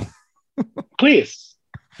your show. Please.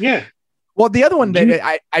 Yeah. Well, the other one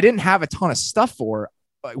that I didn't have a ton of stuff for.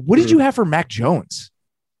 What did you have for Mac Jones?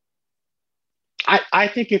 I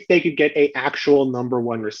think if they could get a actual number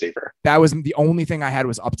one receiver, that was the only thing I had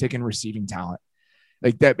was uptick in receiving talent,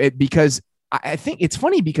 like that. Because I think it's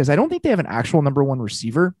funny because I don't think they have an actual number one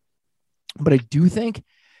receiver, but I do think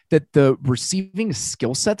that the receiving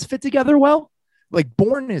skill sets fit together well. Like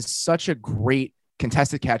Bourne is such a great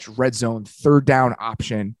contested catch, red zone, third down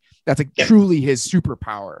option. That's like truly his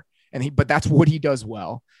superpower. But that's what he does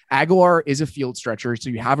well. Aguilar is a field stretcher, so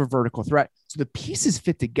you have a vertical threat. So the pieces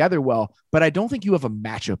fit together well, but I don't think you have a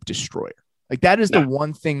matchup destroyer. Like that is the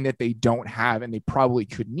one thing that they don't have and they probably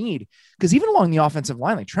could need. Because even along the offensive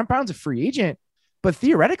line, like Trent Brown's a free agent, but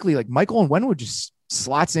theoretically, like Michael Onwenu just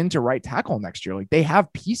slots into right tackle next year. Like they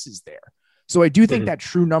have pieces there. So I do think that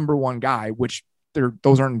true number one guy, which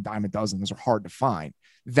those aren't a dime a dozen, those are hard to find.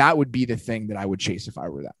 That would be the thing that I would chase if I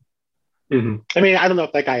were them. I mean, I don't know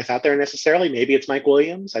if that guy is out there necessarily. Maybe it's Mike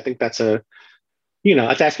Williams. I think that's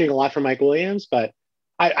that's asking a lot for Mike Williams, but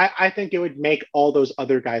I think it would make all those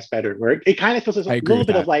other guys better. Where it kind of feels like a little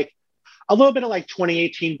bit of like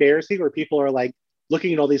 2018 Bears where people are like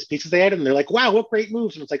looking at all these pieces they had and they're like, wow, what great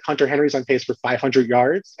moves. And it's like Hunter Henry's on pace for 500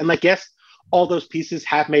 yards. And like, yes, all those pieces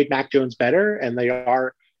have made Mac Jones better and they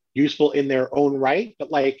are useful in their own right, but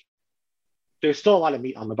like there's still a lot of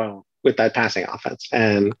meat on the bone with that passing offense.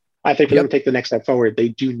 And I think for them to take the next step forward, they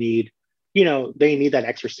do need, they need that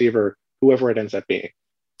X receiver, whoever it ends up being.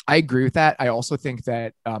 I agree with that. I also think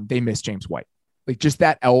that they miss James White. Like just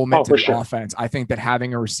that element to the offense. I think that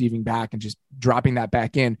having a receiving back and just dropping that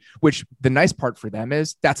back in, which the nice part for them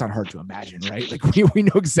is that's not hard to imagine, right? Like we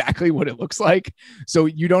know exactly what it looks like. So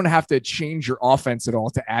you don't have to change your offense at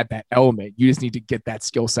all to add that element. You just need to get that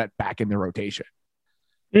skill set back in the rotation.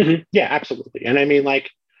 Yeah, absolutely. And I mean,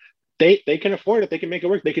 like, they can afford it. They can make it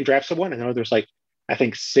work. They can draft someone. I know there's like, I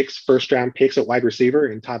think 6 first-round picks at wide receiver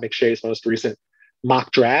in Todd McShay's most recent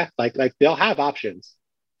mock draft. Like they'll have options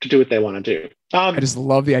to do what they want to do. I just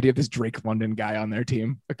love the idea of this Drake London guy on their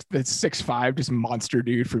team. That's 6'5", just monster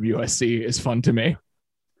dude from USC is fun to me.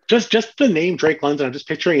 Just the name Drake London. I'm just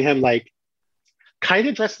picturing him like kind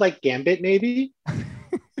of dressed like Gambit, maybe.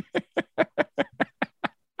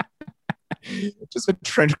 Just a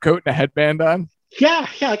trench coat and a headband on. Yeah.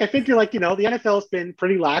 Like I figure, like, the NFL has been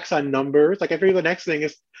pretty lax on numbers. Like I figure the next thing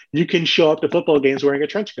is you can show up to football games wearing a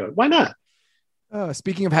trench coat. Why not?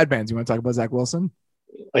 Speaking of headbands, you want to talk about Zach Wilson?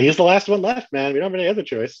 He's the last one left, man. We don't have any other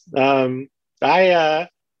choice. Niners,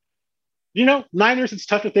 it's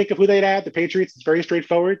tough to think of who they'd add. The Patriots, it's very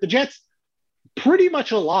straightforward. The Jets, pretty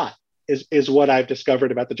much a lot is what I've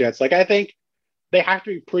discovered about the Jets. Like I think they have to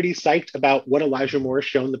be pretty psyched about what Elijah Moore has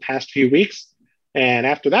shown the past few weeks. And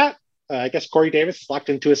after that, I guess Corey Davis is locked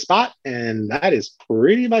into a spot, and that is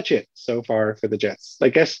pretty much it so far for the Jets. I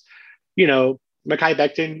guess, Mekhi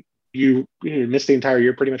Becton, you missed the entire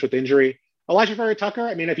year pretty much with injury. Elijah Vera-Tucker,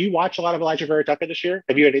 I mean, have you watched a lot of Elijah Vera-Tucker this year?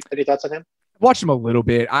 Have you had any thoughts on him? I've watched him a little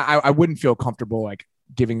bit. I wouldn't feel comfortable like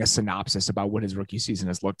giving a synopsis about what his rookie season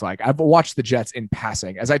has looked like. I've watched the Jets in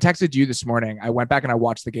passing. As I texted you this morning, I went back and I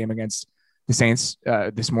watched the game against the Saints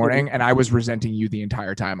this morning, and I was resenting you the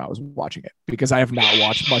entire time I was watching it because I have not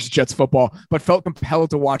watched much Jets football, but felt compelled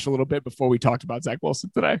to watch a little bit before we talked about Zach Wilson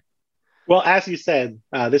today. Well, as you said,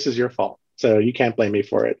 this is your fault. So you can't blame me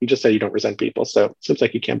for it. You just said you don't resent people. So it seems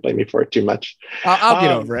like you can't blame me for it too much. I'll get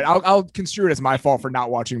over it. I'll construe it as my fault for not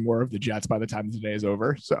watching more of the Jets by the time the day is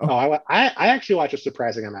over. So I actually watched a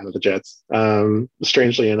surprising amount of the Jets.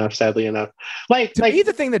 Strangely enough, sadly enough. To me,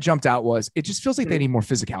 the thing that jumped out was it just feels like they need more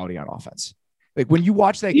physicality on offense. Like when you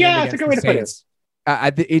watch that game against the Saints,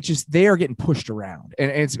 it just they are getting pushed around. And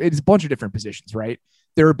it's a bunch of different positions, right?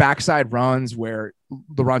 There are backside runs where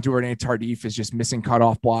Laurent Duvernay-Tardif is just missing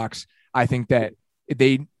cutoff blocks. I think that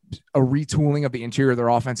a retooling of the interior of their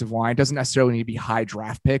offensive line doesn't necessarily need to be high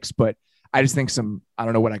draft picks, but I just think I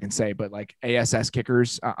don't know what I can say, but like ASS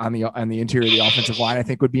kickers on the interior of the offensive line, I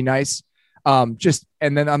think would be nice. And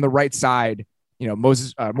then on the right side, Morgan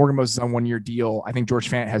Moses on 1-year deal. I think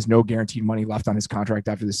George Fant has no guaranteed money left on his contract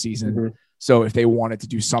after the season. Mm-hmm. So if they wanted to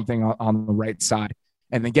do something on the right side,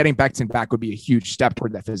 and then getting Becton back would be a huge step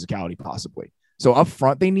toward that physicality possibly. So up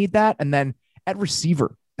front, they need that. And then at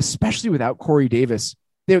receiver, especially without Corey Davis,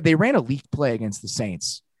 they ran a leak play against the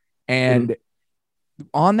Saints. And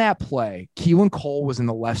on that play, Keelan Cole was in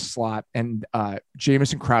the left slot and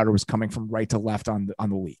Jamison Crowder was coming from right to left on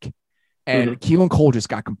the leak. And Keelan Cole just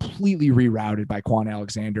got completely rerouted by Quan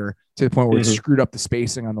Alexander to the point where it screwed up the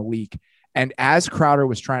spacing on the leak. And as Crowder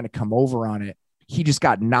was trying to come over on it, he just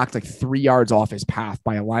got knocked like 3 yards off his path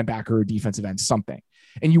by a linebacker or defensive end, something.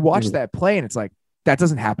 And you watch that play and it's like, that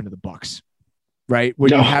doesn't happen to the Bucs, right?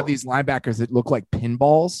 When you have these linebackers that look like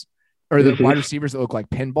pinballs or the wide receivers that look like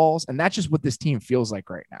pinballs. And that's just what this team feels like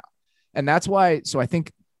right now. And that's why, so I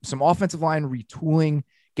think some offensive line retooling,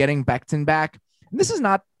 getting Becton back. And this is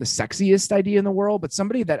not the sexiest idea in the world, but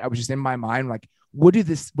somebody that I was just in my mind, like, what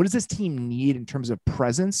does this team need in terms of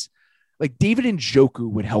presence? Like David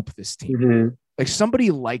Njoku would help this team. Like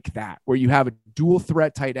somebody like that, where you have a dual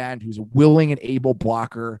threat tight end who's a willing and able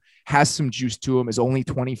blocker, has some juice to him, is only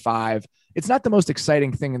 25. It's not the most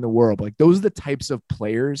exciting thing in the world. Like those are the types of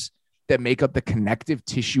players that make up the connective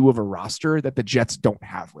tissue of a roster that the Jets don't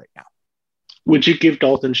have right now. Would you give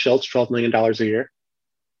Dalton Schultz $12 million a year?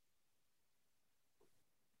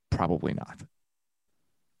 Probably not.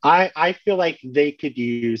 I feel like they could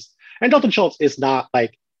use, and Dalton Schultz is not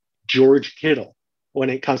like George Kittle when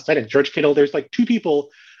it comes to that. George Kittle, there's like two people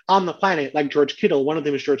on the planet like George Kittle. One of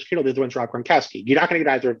them is George Kittle. The other one's Rob Gronkowski. You're not going to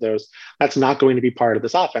get either of those. That's not going to be part of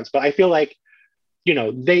this offense. But I feel like, you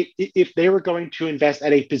know, if they were going to invest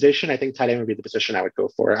at a position, I think tight end would be the position I would go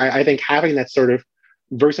for. I think having that sort of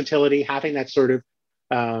versatility, having that sort of,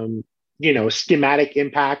 schematic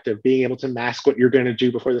impact of being able to mask what you're going to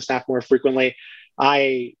do before the snap more frequently.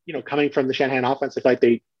 Coming from the Shanahan offense, I feel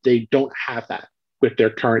like they don't have that with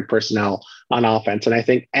their current personnel on offense. And I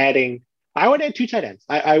think I would add two tight ends.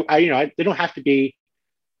 They don't have to be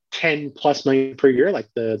 10 plus million per year, like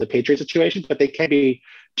the Patriots situation, but they can be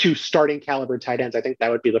two starting caliber tight ends. I think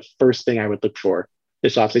that would be the first thing I would look for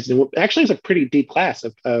this offseason. Actually, it's a pretty deep class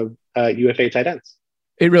of UFA tight ends.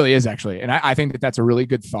 It really is, actually. And I think that that's a really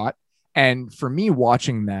good thought. And for me,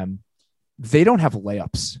 watching them, they don't have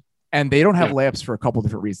layups. And they don't have layups for a couple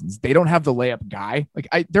different reasons. They don't have the layup guy.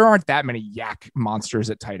 There aren't that many yak monsters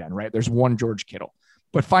at tight end, right? There's one George Kittle.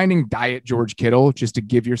 But finding diet George Kittle just to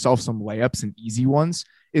give yourself some layups and easy ones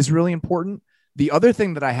is really important. The other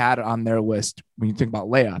thing that I had on their list, when you think about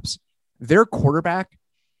layups, their quarterback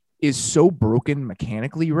is so broken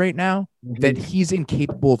mechanically right now that he's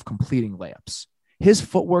incapable of completing layups. His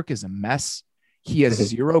footwork is a mess. He has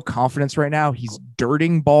zero confidence right now. He's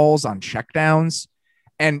dirting balls on checkdowns.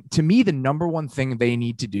 And to me, the number one thing they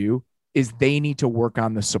need to do is they need to work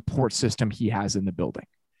on the support system he has in the building.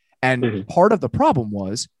 And part of the problem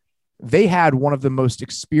was they had one of the most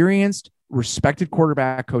experienced, respected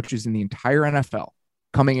quarterback coaches in the entire NFL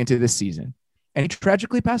coming into this season. And he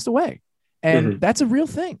tragically passed away. And that's a real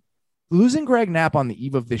thing. Losing Greg Knapp on the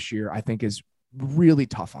eve of this year, I think, is really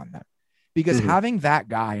tough on them. Because having that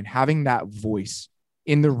guy and having that voice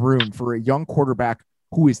in the room for a young quarterback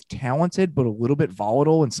who is talented, but a little bit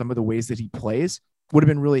volatile in some of the ways that he plays would have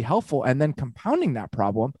been really helpful. And then compounding that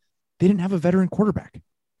problem, they didn't have a veteran quarterback.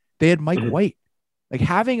 They had Mike White. Like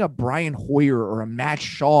having a Brian Hoyer or a Matt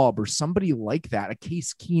Schaub or somebody like that, a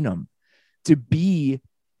Case Keenum, to be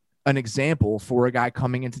an example for a guy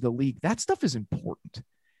coming into the league, that stuff is important.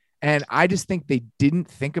 And I just think they didn't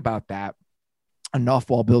think about that enough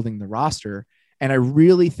while building the roster. And I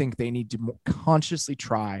really think they need to more consciously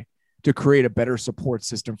try to create a better support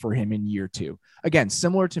system for him in year two. Again,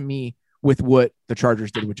 similar to me with what the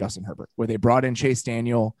Chargers did with Justin Herbert, where they brought in Chase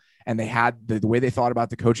Daniel and they had the way they thought about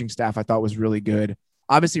the coaching staff, I thought was really good.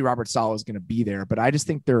 Obviously, Robert Saleh is going to be there, but I just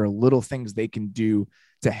think there are little things they can do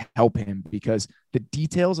to help him because the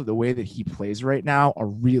details of the way that he plays right now are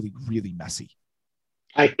really, really messy.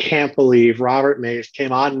 I can't believe Robert Mays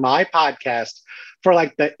came on my podcast for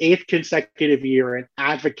like the 8th consecutive year and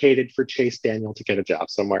advocated for Chase Daniel to get a job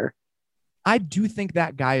somewhere. I do think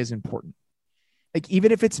that guy is important. Like,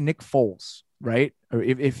 even if it's Nick Foles, right? Or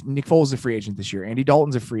if Nick Foles is a free agent this year, Andy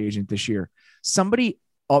Dalton's a free agent this year, somebody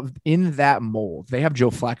in that mold, they have Joe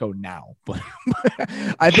Flacco now, but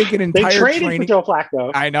I think an entire they traded for Joe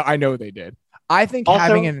Flacco. I know they did. I think also,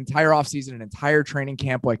 having an entire offseason, an entire training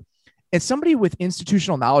camp, like, it's somebody with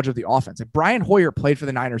institutional knowledge of the offense. Like Brian Hoyer played for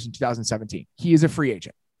the Niners in 2017. He is a free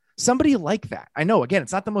agent. Somebody like that. I know, again,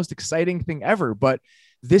 it's not the most exciting thing ever, but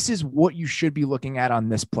this is what you should be looking at on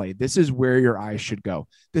this play. This is where your eyes should go.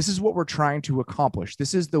 This is what we're trying to accomplish.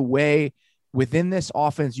 This is the way within this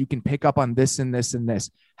offense you can pick up on this and this and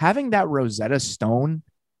this. Having that Rosetta Stone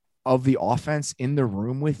of the offense in the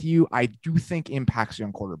room with you, I do think impacts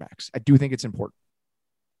young quarterbacks. I do think it's important.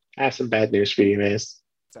 I have some bad news for you, Mace.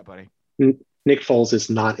 What's up, buddy? Nick Foles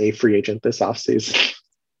is not a free agent this offseason.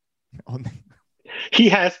 He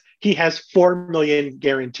has he has $4 million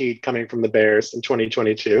guaranteed coming from the Bears in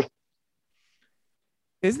 2022.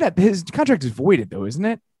 Isn't that his contract is voided though, isn't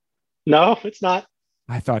it? No, it's not.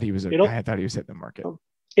 I thought he was hitting the market.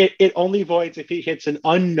 It only voids if he hits an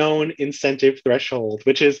unknown incentive threshold,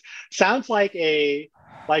 which sounds like a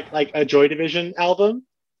Joy Division album,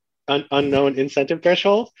 unknown incentive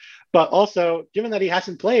threshold. But also, given that he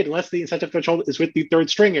hasn't played unless the incentive threshold is with the third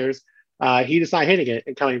stringers, he is not hitting it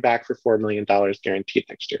and coming back for $4 million guaranteed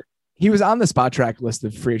next year. He was on the spot track list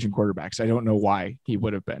of free agent quarterbacks. I don't know why he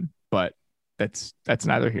would have been, but that's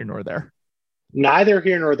neither here nor there. Neither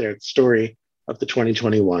here nor there. The story of the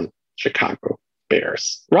 2021 Chicago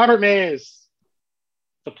Bears. Robert Mays,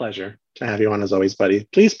 it's a pleasure to have you on as always, buddy.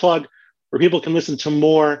 Please plug where people can listen to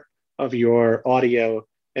more of your audio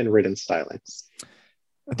and written stylings.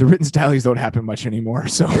 The written stylings don't happen much anymore,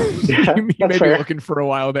 so you may be looking for a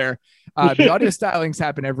while there. The audio stylings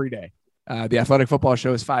happen every day. The Athletic Football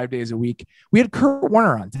Show is 5 days a week. We had Kurt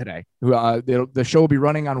Warner on today. Who the show will be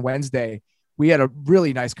running on Wednesday. We had a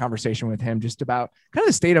really nice conversation with him just about kind of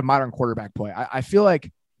the state of modern quarterback play. I feel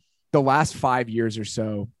like the last 5 years or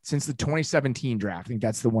so, since the 2017 draft, I think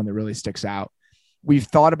that's the one that really sticks out. We've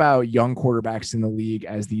thought about young quarterbacks in the league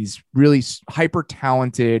as these really hyper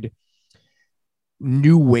talented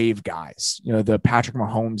new wave guys, the Patrick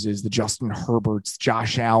Mahomeses, the Justin Herberts,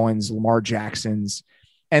 Josh Allens, Lamar Jacksons.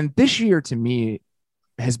 And this year to me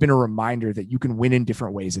has been a reminder that you can win in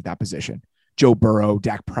different ways at that position. Joe Burrow,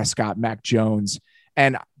 Dak Prescott, Mac Jones.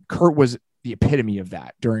 And Kurt was the epitome of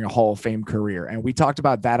that during a Hall of Fame career. And we talked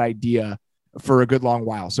about that idea for a good long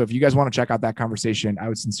while. So if you guys want to check out that conversation, I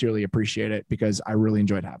would sincerely appreciate it because I really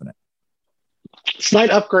enjoyed having it.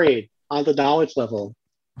 Slight upgrade on the knowledge level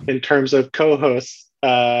in terms of co-hosts.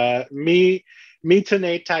 Me to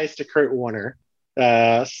Nate Tice to Kurt Warner.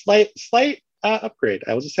 Slight upgrade.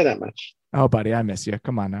 I will just say that much. Oh, buddy, I miss you.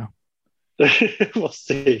 Come on now. We'll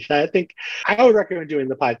see. I think I would recommend doing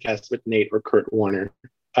the podcast with Nate or Kurt Warner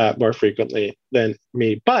more frequently than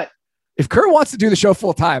me. But if Kurt wants to do the show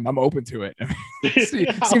full time, I'm open to it.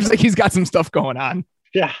 Seems like he's got some stuff going on.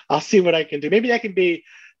 Yeah, I'll see what I can do. Maybe that can be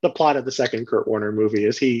the plot of the second Kurt Warner movie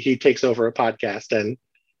is he takes over a podcast and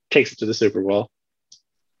takes it to the Super Bowl.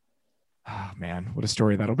 Oh, man, what a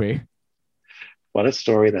story that'll be. What a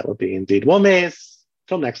story that will be indeed. Well, Mays,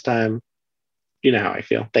 till next time, you know how I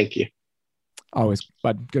feel. Thank you. Always,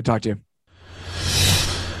 bud. Good to talk to you.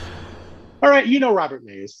 All right, Robert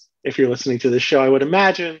Mays. If you're listening to this show, I would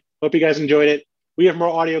imagine. Hope you guys enjoyed it. We have more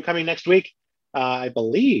audio coming next week. I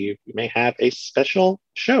believe we may have a special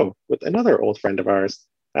show with another old friend of ours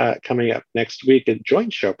coming up next week, a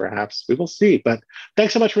joint show perhaps. We will see. But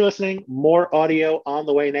thanks so much for listening. More audio on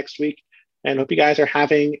the way next week. And hope you guys are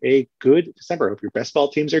having a good December. Hope your best ball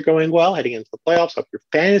teams are going well heading into the playoffs. Hope your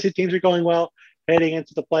fantasy teams are going well heading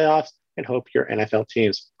into the playoffs. And hope your NFL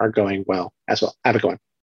teams are going well as well. Have a good one.